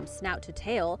long from snout to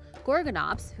tail,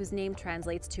 Gorgonops, whose name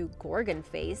translates to Gorgon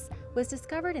face, was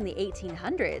discovered in the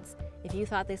 1800s. If you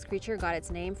thought this creature got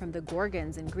its name from the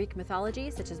Gorgons in Greek mythology,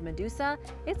 such as Medusa,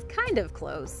 it's kind of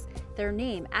close. Their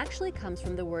name actually comes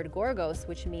from the word gorgos,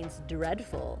 which means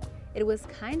dreadful. It was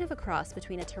kind of a cross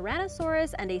between a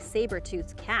Tyrannosaurus and a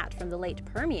saber-toothed cat from the late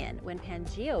Permian when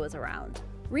Pangea was around.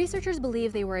 Researchers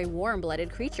believe they were a warm-blooded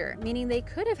creature, meaning they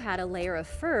could have had a layer of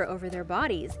fur over their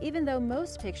bodies, even though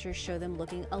most pictures show them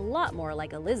looking a lot more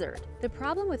like a lizard. The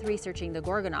problem with researching the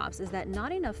Gorgonops is that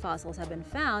not enough fossils have been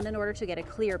found in order to get a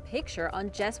clear picture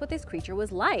on just what this creature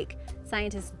was like.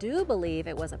 Scientists do believe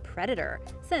it was a predator,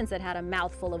 since it had a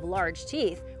mouthful of large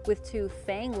teeth, with 2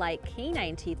 fang-like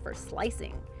canine teeth for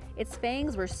slicing. Its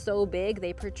fangs were so big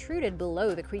they protruded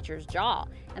below the creature's jaw,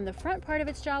 and the front part of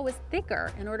its jaw was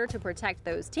thicker in order to protect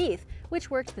those teeth,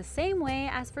 which worked the same way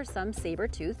as for some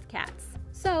saber-toothed cats.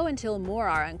 So, until more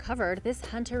are uncovered, this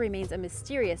hunter remains a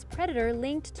mysterious predator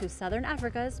linked to southern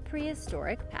Africa's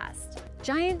prehistoric past.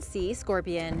 Giant sea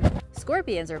scorpion.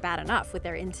 Scorpions are bad enough with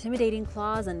their intimidating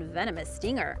claws and venomous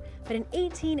stinger, but an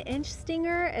 18-inch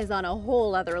stinger is on a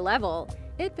whole other level.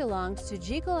 It belonged to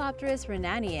Gicalopterus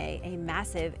rhenaniae, a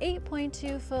massive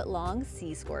 8.2-foot-long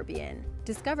sea scorpion.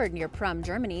 Discovered near Prum,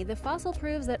 Germany, the fossil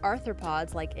proves that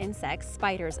arthropods like insects,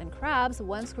 spiders, and crabs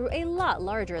once grew a lot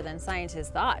larger than scientists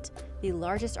thought. The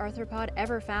largest arthropod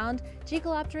ever found,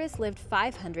 Gigolopterus, lived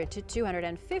 500 to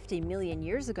 250 million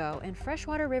years ago in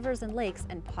freshwater rivers and lakes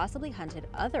and possibly hunted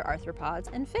other arthropods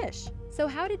and fish. So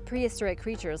how did prehistoric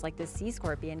creatures like the sea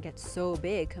scorpion get so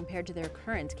big compared to their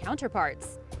current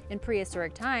counterparts? In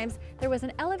prehistoric times, there was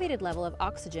an elevated level of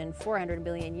oxygen 400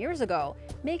 million years ago,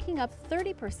 making up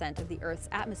 30% of the Earth's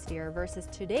atmosphere versus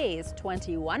today's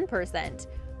 21%.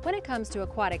 When it comes to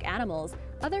aquatic animals,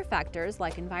 other factors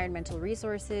like environmental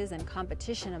resources and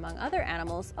competition among other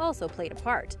animals also played a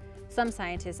part. Some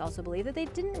scientists also believe that they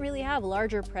didn't really have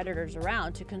larger predators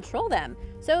around to control them,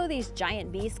 so these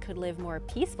giant beasts could live more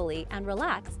peacefully and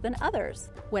relaxed than others.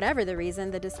 Whatever the reason,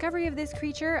 the discovery of this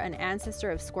creature, an ancestor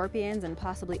of scorpions and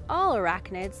possibly all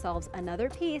arachnids, solves another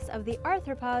piece of the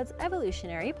arthropod's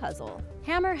evolutionary puzzle.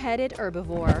 Hammer-headed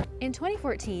herbivore. In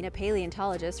 2014, a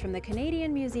paleontologist from the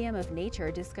Canadian Museum of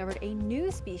Nature discovered a new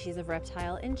species of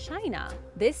reptile in China.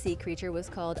 This sea creature was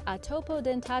called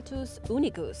Atopodentatus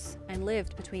unicus and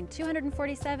lived between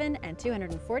 247 and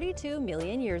 242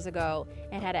 million years ago.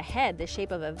 It had a head the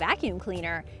shape of a vacuum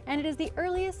cleaner, and it is the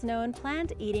earliest known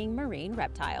plant-eating marine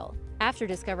reptile. After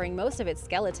discovering most of its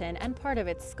skeleton and part of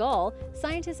its skull,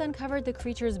 scientists uncovered the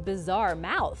creature's bizarre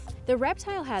mouth. The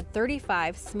reptile had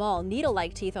 35 small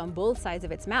needle-like teeth on both sides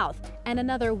of its mouth, and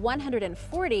another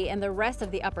 140 in the rest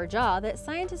of the upper jaw that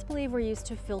scientists believe were used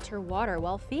to filter water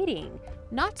while feeding.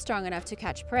 Not strong enough to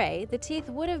catch prey, the teeth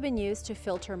would have been used to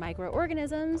filter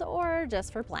microorganisms or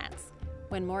just for plants.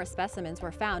 When more specimens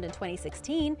were found in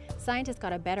 2016, scientists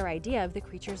got a better idea of the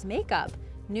creature's makeup.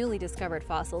 Newly discovered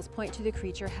fossils point to the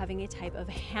creature having a type of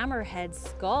hammerhead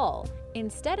skull.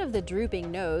 Instead of the drooping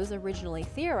nose originally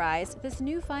theorized, this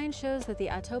new find shows that the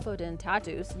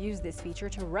Atopodentatus used this feature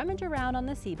to rummage around on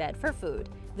the seabed for food.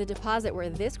 The deposit where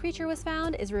this creature was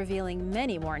found is revealing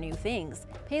many more new things.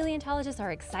 Paleontologists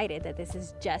are excited that this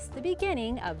is just the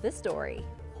beginning of the story.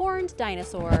 Horned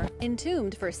dinosaur.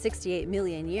 Entombed for 68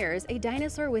 million years, a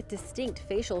dinosaur with distinct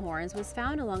facial horns was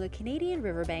found along a Canadian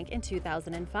riverbank in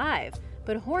 2005.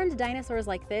 But horned dinosaurs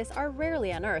like this are rarely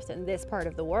unearthed in this part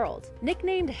of the world.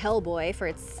 Nicknamed Hellboy for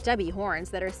its stubby horns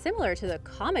that are similar to the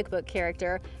comic book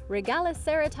character,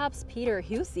 Regaliceratops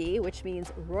peterhusi, which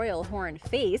means royal horn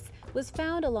face, was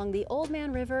found along the Old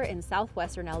Man River in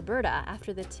southwestern Alberta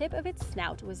after the tip of its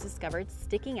snout was discovered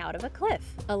sticking out of a cliff.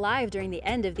 Alive during the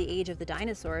end of the age of the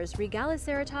dinosaurs,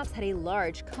 Regaliceratops had a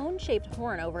large cone-shaped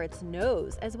horn over its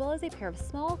nose, as well as a pair of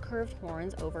small curved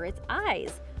horns over its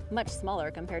eyes, much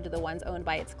smaller compared to the ones owned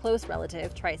by its close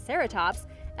relative Triceratops,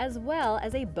 as well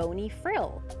as a bony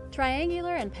frill.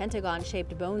 Triangular and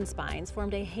pentagon-shaped bone spines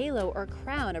formed a halo or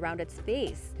crown around its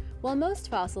face. While most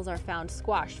fossils are found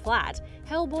squashed flat,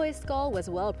 Hellboy's skull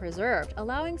was well preserved,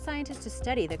 allowing scientists to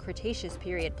study the Cretaceous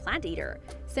period plant eater.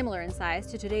 Similar in size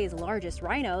to today's largest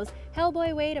rhinos,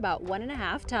 Hellboy weighed about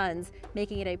 1.5 tons,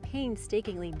 making it a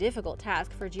painstakingly difficult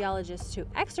task for geologists to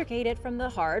extricate it from the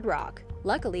hard rock.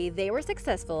 Luckily, they were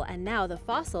successful, and now the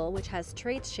fossil, which has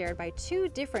traits shared by two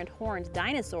different horned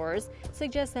dinosaurs,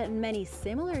 suggests that many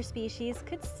similar species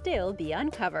could still be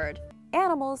uncovered.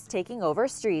 Animals taking over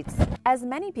streets. As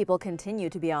many people continue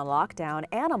to be on lockdown,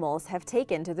 animals have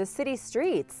taken to the city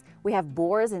streets. We have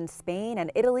boars in Spain and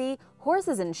Italy,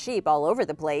 horses and sheep all over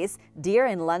the place, deer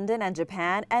in London and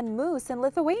Japan, and moose in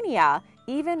Lithuania.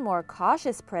 Even more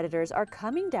cautious predators are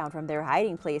coming down from their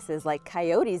hiding places like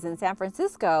coyotes in San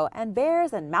Francisco and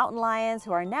bears and mountain lions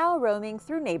who are now roaming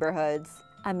through neighborhoods.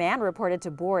 A man reported to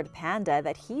Bored Panda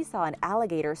that he saw an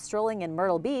alligator strolling in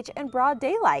Myrtle Beach in broad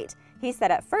daylight. He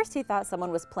said at first he thought someone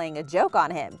was playing a joke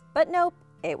on him, but nope,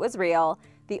 it was real.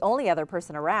 The only other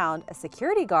person around, a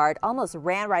security guard, almost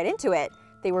ran right into it.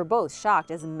 They were both shocked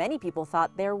as many people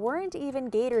thought there weren't even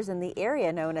gators in the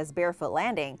area known as Barefoot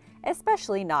Landing,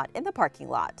 especially not in the parking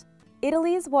lot.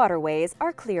 Italy's waterways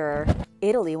are clearer.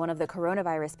 Italy, one of the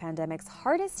coronavirus pandemic's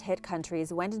hardest-hit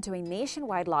countries, went into a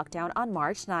nationwide lockdown on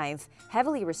March 9th,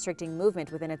 heavily restricting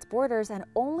movement within its borders and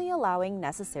only allowing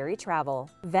necessary travel.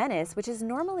 Venice, which is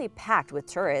normally packed with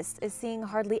tourists, is seeing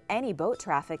hardly any boat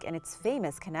traffic in its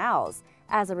famous canals.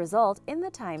 As a result, in the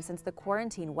time since the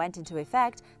quarantine went into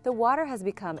effect, the water has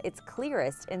become its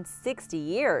clearest in 60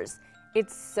 years.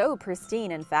 It's so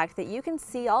pristine, in fact, that you can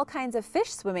see all kinds of fish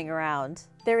swimming around.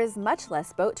 There is much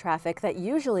less boat traffic that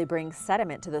usually brings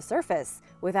sediment to the surface.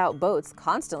 Without boats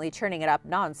constantly churning it up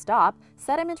non-stop,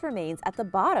 sediment remains at the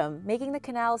bottom, making the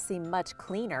canals seem much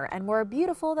cleaner and more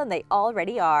beautiful than they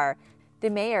already are. The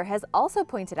mayor has also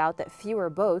pointed out that fewer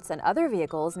boats and other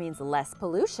vehicles means less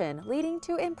pollution, leading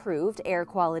to improved air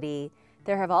quality.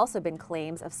 There have also been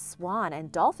claims of swan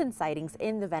and dolphin sightings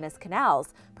in the Venice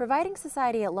canals, providing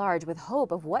society at large with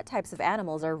hope of what types of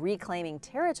animals are reclaiming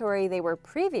territory they were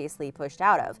previously pushed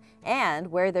out of,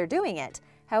 and where they're doing it.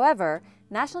 However,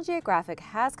 National Geographic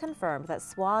has confirmed that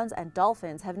swans and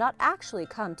dolphins have not actually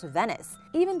come to Venice.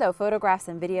 Even though photographs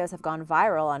and videos have gone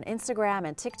viral on Instagram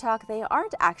and TikTok, they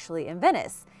aren't actually in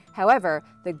Venice. However,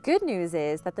 the good news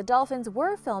is that the dolphins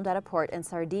were filmed at a port in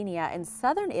Sardinia in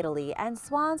southern Italy, and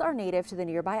swans are native to the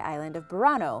nearby island of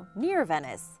Burano, near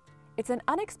Venice. It's an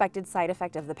unexpected side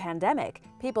effect of the pandemic.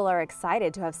 People are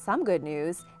excited to have some good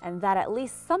news, and that at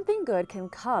least something good can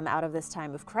come out of this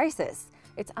time of crisis.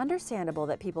 It's understandable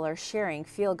that people are sharing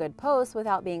feel-good posts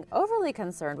without being overly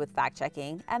concerned with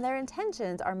fact-checking, and their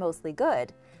intentions are mostly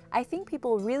good. I think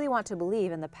people really want to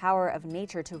believe in the power of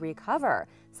nature to recover.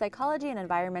 Psychology and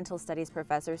environmental studies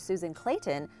professor Susan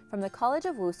Clayton from the College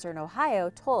of Worcester in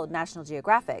Ohio told National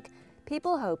Geographic,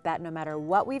 "People hope that no matter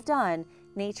what we've done,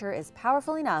 nature is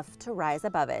powerful enough to rise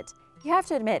above it." You have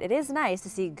to admit, it is nice to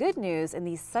see good news in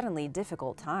these suddenly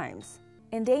difficult times.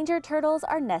 Endangered turtles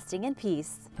are nesting in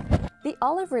peace. The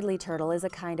olive ridley turtle is a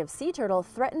kind of sea turtle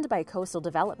threatened by coastal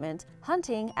development,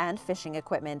 hunting, and fishing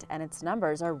equipment, and its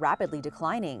numbers are rapidly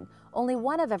declining. Only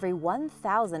 1 of every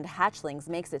 1,000 hatchlings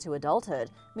makes it to adulthood,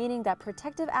 meaning that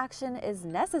protective action is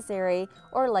necessary,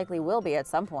 or likely will be at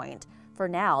some point. For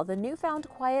now, the newfound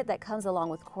quiet that comes along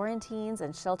with quarantines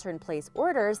and shelter-in-place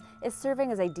orders is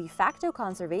serving as a de facto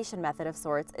conservation method of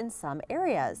sorts in some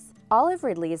areas. Olive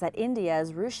ridleys at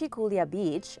India's Rushikulia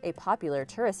beach, a popular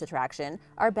tourist attraction,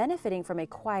 are benefiting from a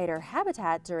quieter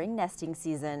habitat during nesting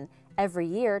season. Every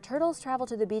year, turtles travel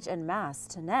to the beach en masse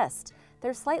to nest.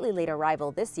 Their slightly late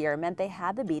arrival this year meant they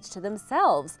had the beach to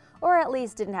themselves, or at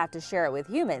least didn't have to share it with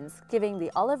humans, giving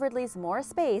the olive ridleys more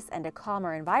space and a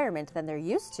calmer environment than they're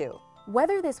used to.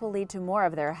 Whether this will lead to more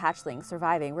of their hatchlings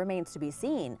surviving remains to be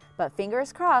seen, but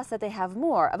fingers crossed that they have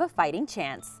more of a fighting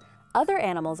chance. Other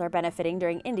animals are benefiting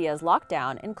during India's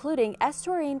lockdown, including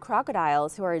estuarine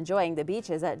crocodiles who are enjoying the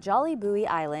beaches at Jolly Buoy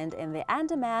Island in the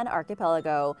Andaman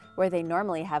archipelago, where they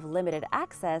normally have limited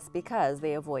access because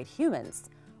they avoid humans.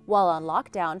 While on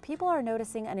lockdown, people are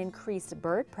noticing an increased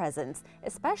bird presence,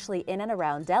 especially in and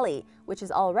around Delhi, which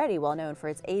is already well known for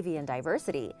its avian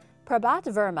diversity. Prabhat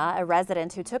Verma, a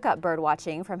resident who took up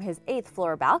birdwatching from his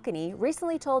 8th-floor balcony,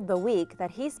 recently told The Week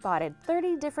that he spotted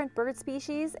 30 different bird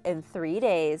species in 3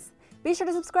 days. Be sure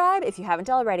to subscribe if you haven't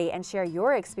already and share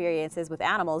your experiences with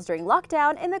animals during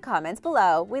lockdown in the comments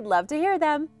below. We'd love to hear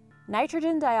them.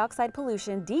 Nitrogen dioxide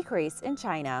pollution decreased in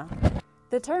China.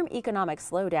 The term economic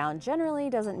slowdown generally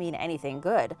doesn't mean anything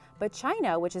good, but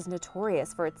China, which is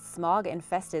notorious for its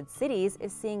smog-infested cities,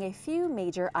 is seeing a few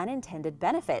major unintended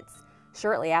benefits.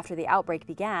 Shortly after the outbreak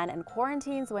began and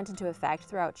quarantines went into effect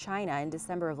throughout China in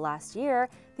December of last year,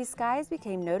 the skies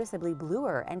became noticeably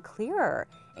bluer and clearer,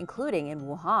 including in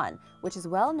Wuhan, which is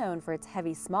well known for its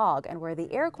heavy smog and where the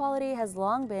air quality has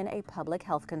long been a public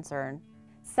health concern.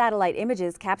 Satellite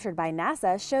images captured by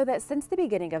NASA show that since the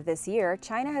beginning of this year,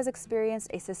 China has experienced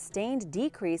a sustained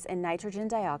decrease in nitrogen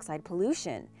dioxide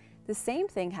pollution. The same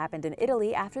thing happened in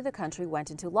Italy after the country went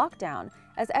into lockdown,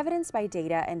 as evidenced by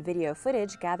data and video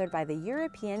footage gathered by the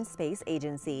European Space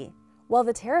Agency. While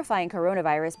the terrifying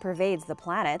coronavirus pervades the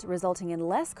planet, resulting in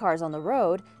less cars on the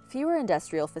road, fewer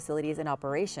industrial facilities in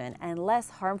operation, and less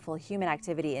harmful human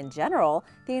activity in general,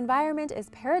 the environment is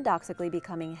paradoxically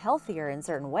becoming healthier in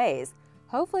certain ways.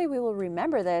 Hopefully we will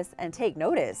remember this and take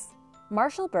notice.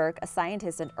 Marshall Burke, a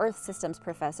scientist and Earth Systems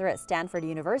professor at Stanford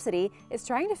University, is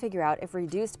trying to figure out if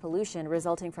reduced pollution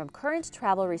resulting from current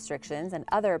travel restrictions and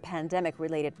other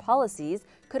pandemic-related policies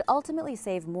could ultimately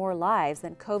save more lives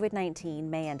than COVID-19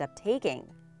 may end up taking.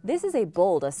 This is a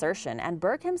bold assertion, and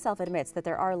Burke himself admits that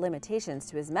there are limitations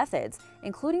to his methods,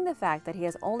 including the fact that he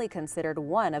has only considered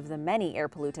one of the many air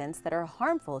pollutants that are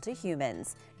harmful to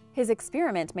humans. His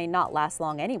experiment may not last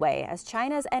long anyway, as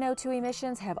China's NO2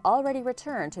 emissions have already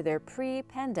returned to their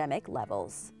pre-pandemic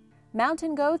levels.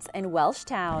 Mountain goats in Welsh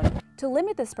town. To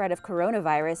limit the spread of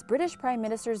coronavirus, British Prime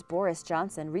Minister Boris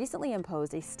Johnson recently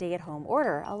imposed a stay-at-home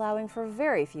order, allowing for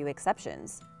very few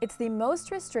exceptions. It's the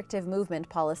most restrictive movement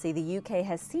policy the UK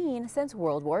has seen since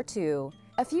World War II.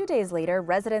 A few days later,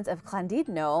 residents of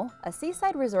Llandudno, a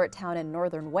seaside resort town in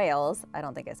northern Wales, I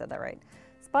don't think I said that right,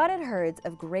 spotted herds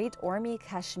of great Orme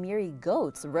Kashmiri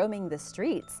goats roaming the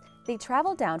streets. They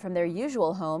traveled down from their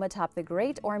usual home atop the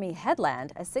Great Orme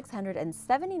Headland, a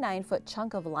 679-foot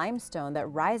chunk of limestone that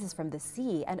rises from the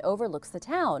sea and overlooks the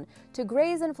town, to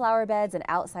graze in flower beds and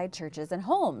outside churches and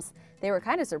homes. They were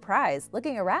kind of surprised,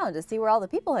 looking around to see where all the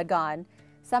people had gone.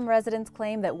 Some residents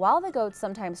claim that while the goats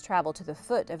sometimes travel to the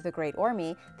foot of the Great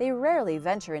Orme, they rarely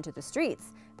venture into the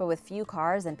streets. But with few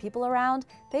cars and people around,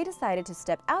 they decided to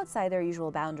step outside their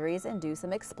usual boundaries and do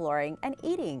some exploring and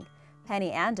eating.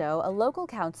 Penny Ando, a local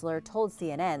councillor, told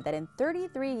CNN that in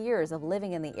 33 years of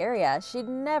living in the area, she'd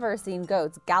never seen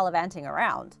goats gallivanting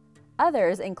around.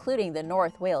 Others, including the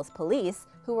North Wales Police,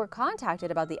 who were contacted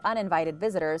about the uninvited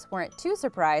visitors, weren't too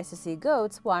surprised to see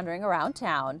goats wandering around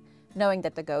town. Knowing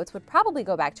that the goats would probably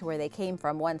go back to where they came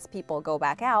from once people go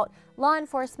back out, law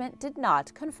enforcement did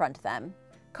not confront them.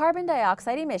 Carbon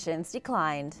dioxide emissions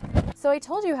declined. So I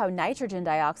told you how nitrogen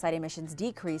dioxide emissions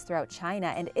decreased throughout China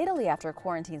and Italy after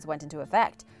quarantines went into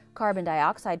effect. Carbon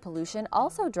dioxide pollution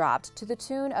also dropped to the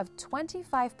tune of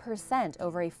 25%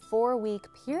 over a 4-week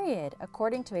period,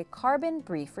 according to a Carbon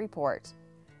Brief report.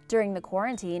 During the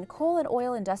quarantine, coal and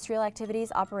oil industrial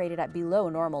activities operated at below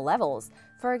normal levels.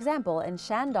 For example, in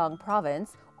Shandong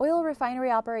province, oil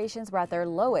refinery operations were at their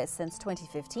lowest since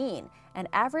 2015, and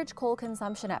average coal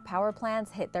consumption at power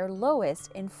plants hit their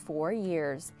lowest in 4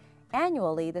 years.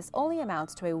 Annually, this only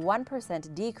amounts to a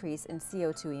 1% decrease in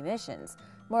CO2 emissions.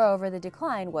 Moreover, the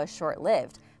decline was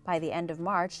short-lived. By the end of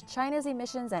March, China's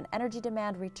emissions and energy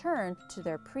demand returned to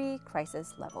their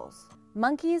pre-crisis levels.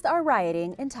 Monkeys are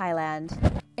rioting in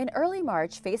Thailand. In early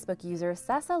March, Facebook user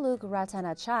Sasaluk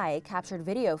Ratanachai captured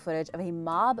video footage of a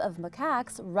mob of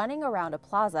macaques running around a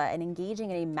plaza and engaging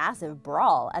in a massive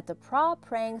brawl at the Pra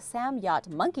Prang Samyot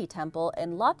Monkey Temple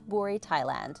in Lopburi,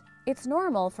 Thailand. It's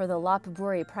normal for the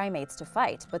Lopburi primates to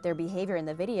fight, but their behavior in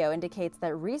the video indicates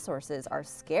that resources are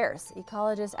scarce.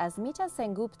 Ecologist Asmita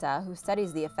Sengupta, who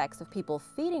studies the effects of people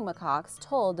feeding macaques,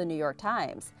 told the New York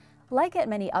Times. Like at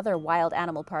many other wild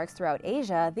animal parks throughout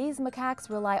Asia, these macaques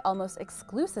rely almost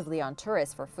exclusively on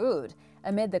tourists for food.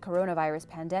 Amid the coronavirus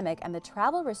pandemic and the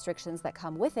travel restrictions that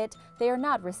come with it, they are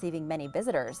not receiving many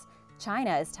visitors.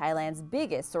 China is Thailand's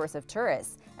biggest source of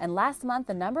tourists, and last month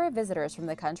the number of visitors from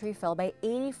the country fell by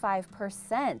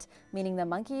 85%, meaning the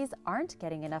monkeys aren't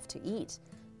getting enough to eat.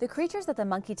 The creatures at the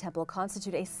Monkey Temple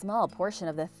constitute a small portion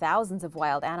of the thousands of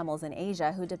wild animals in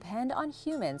Asia who depend on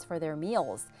humans for their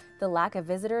meals. The lack of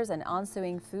visitors and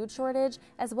ensuing food shortage,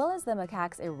 as well as the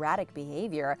macaques' erratic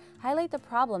behavior, highlight the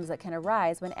problems that can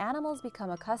arise when animals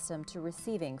become accustomed to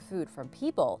receiving food from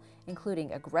people,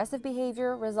 including aggressive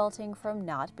behavior resulting from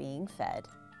not being fed.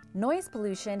 Noise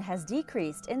pollution has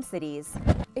decreased in cities.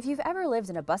 If you've ever lived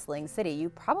in a bustling city, you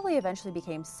probably eventually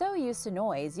became so used to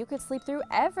noise you could sleep through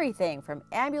everything from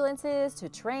ambulances to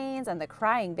trains and the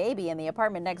crying baby in the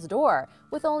apartment next door,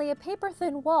 with only a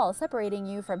paper-thin wall separating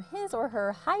you from his or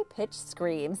her high-pitched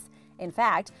screams. In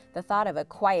fact, the thought of a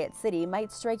quiet city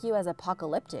might strike you as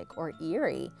apocalyptic or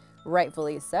eerie.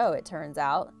 Rightfully so, it turns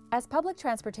out. As public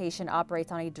transportation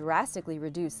operates on a drastically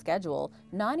reduced schedule,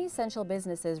 non-essential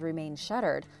businesses remain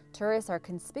shuttered, tourists are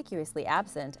conspicuously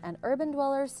absent, and urban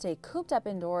dwellers stay cooped up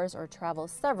indoors or travel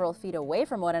several feet away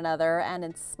from one another and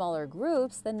in smaller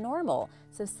groups than normal,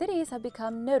 so cities have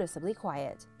become noticeably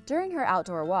quiet. During her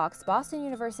outdoor walks, Boston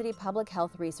University public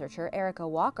health researcher Erica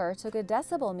Walker took a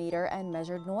decibel meter and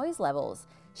measured noise levels.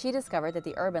 She discovered that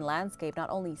the urban landscape not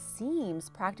only seems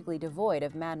practically devoid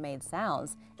of man-made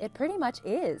sounds, it pretty much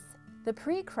is. The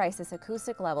pre-crisis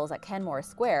acoustic levels at Kenmore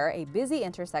Square, a busy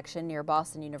intersection near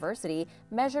Boston University,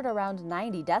 measured around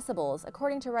 90 decibels,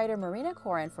 according to writer Marina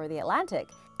Koren for The Atlantic.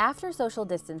 After social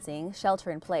distancing,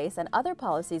 shelter-in-place, and other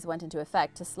policies went into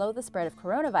effect to slow the spread of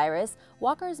coronavirus,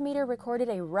 Walker's meter recorded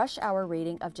a rush hour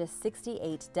reading of just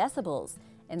 68 decibels.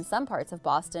 In some parts of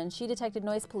Boston, she detected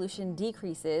noise pollution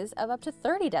decreases of up to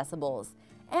 30 decibels.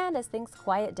 And as things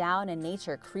quiet down and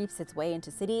nature creeps its way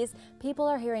into cities, people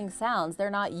are hearing sounds they're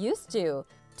not used to.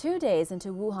 2 days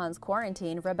into Wuhan's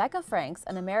quarantine, Rebecca Franks,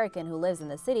 an American who lives in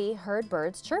the city, heard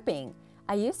birds chirping.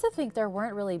 "I used to think there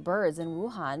weren't really birds in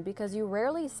Wuhan because you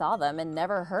rarely saw them and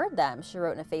never heard them," she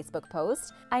wrote in a Facebook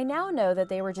post. "I now know that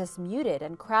they were just muted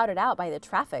and crowded out by the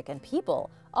traffic and people.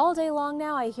 All day long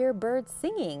now I hear birds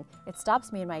singing. It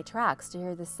stops me in my tracks to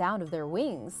hear the sound of their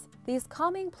wings." These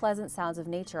calming, pleasant sounds of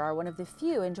nature are one of the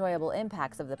few enjoyable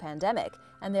impacts of the pandemic,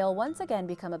 and they'll once again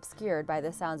become obscured by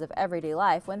the sounds of everyday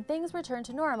life when things return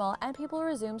to normal and people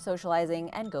resume socializing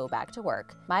and go back to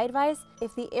work. My advice: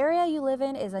 if the area you live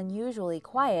in is unusually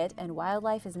quiet and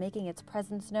wildlife is making its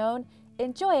presence known,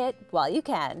 enjoy it while you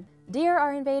can. Deer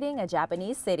are invading a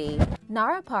Japanese city.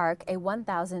 Nara Park, a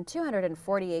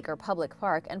 1,240-acre public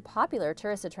park and popular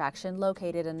tourist attraction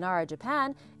located in Nara,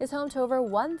 Japan, is home to over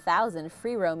 1,000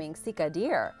 free-roaming Sika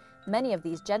deer. Many of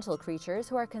these gentle creatures,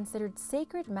 who are considered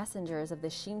sacred messengers of the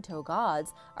Shinto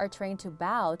gods, are trained to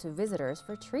bow to visitors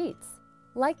for treats.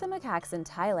 Like the macaques in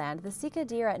Thailand, the Sika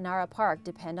deer at Nara Park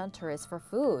depend on tourists for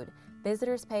food.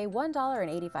 Visitors pay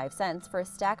 $1.85 for a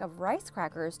stack of rice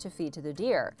crackers to feed to the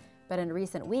deer. But in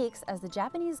recent weeks, as the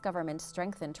Japanese government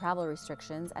strengthened travel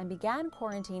restrictions and began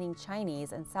quarantining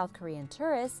Chinese and South Korean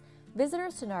tourists,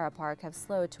 visitors to Nara Park have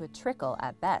slowed to a trickle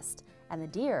at best, and the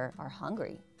deer are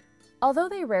hungry. Although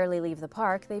they rarely leave the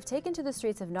park, they've taken to the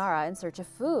streets of Nara in search of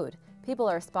food. People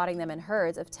are spotting them in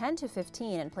herds of 10 to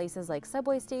 15 in places like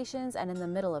subway stations and in the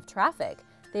middle of traffic.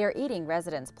 They are eating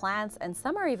residents' plants, and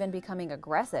some are even becoming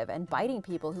aggressive and biting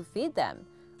people who feed them.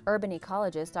 Urban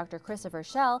ecologist Dr. Christopher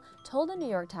Schell told the New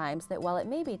York Times that while it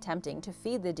may be tempting to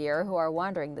feed the deer who are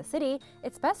wandering the city,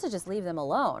 it's best to just leave them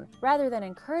alone, rather than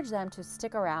encourage them to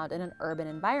stick around in an urban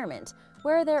environment,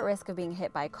 where they're at risk of being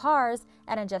hit by cars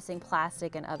and ingesting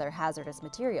plastic and other hazardous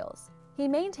materials. He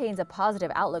maintains a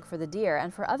positive outlook for the deer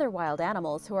and for other wild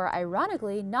animals who are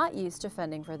ironically not used to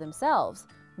fending for themselves.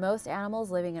 Most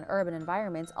animals living in urban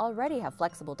environments already have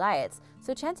flexible diets,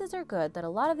 so chances are good that a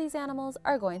lot of these animals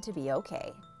are going to be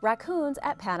okay. Raccoons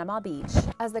at Panama Beach.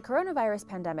 As the coronavirus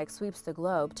pandemic sweeps the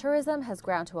globe, tourism has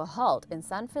ground to a halt in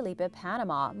San Felipe,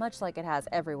 Panama, much like it has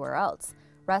everywhere else.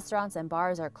 Restaurants and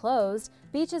bars are closed,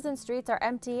 beaches and streets are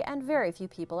empty, and very few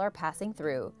people are passing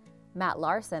through. Matt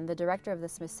Larson, the director of the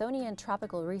Smithsonian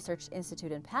Tropical Research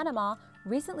Institute in Panama,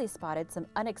 recently spotted some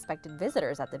unexpected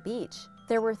visitors at the beach.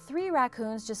 There were 3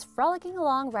 raccoons just frolicking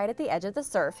along right at the edge of the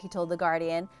surf, he told The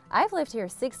Guardian. "I've lived here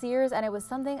 6 years and it was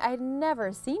something I'd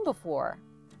never seen before."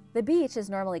 The beach is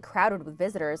normally crowded with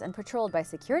visitors and patrolled by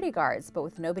security guards, but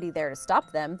with nobody there to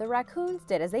stop them, the raccoons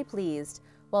did as they pleased.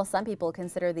 While some people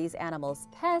consider these animals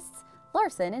pests,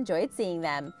 Larson enjoyed seeing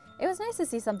them. "It was nice to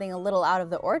see something a little out of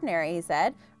the ordinary," he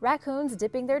said, "raccoons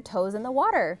dipping their toes in the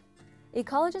water."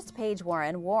 Ecologist Paige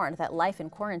Warren warned that life in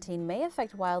quarantine may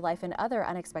affect wildlife in other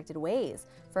unexpected ways.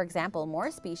 For example,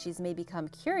 more species may become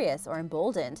curious or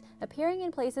emboldened, appearing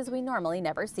in places we normally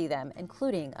never see them,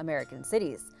 including American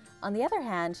cities. On the other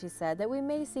hand, she said that we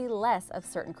may see less of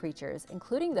certain creatures,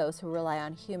 including those who rely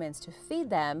on humans to feed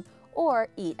them or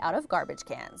eat out of garbage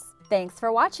cans. Thanks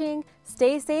for watching.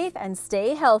 Stay safe and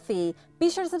stay healthy. Be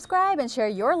sure to subscribe and share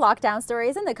your lockdown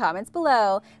stories in the comments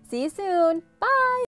below. See you soon. Bye!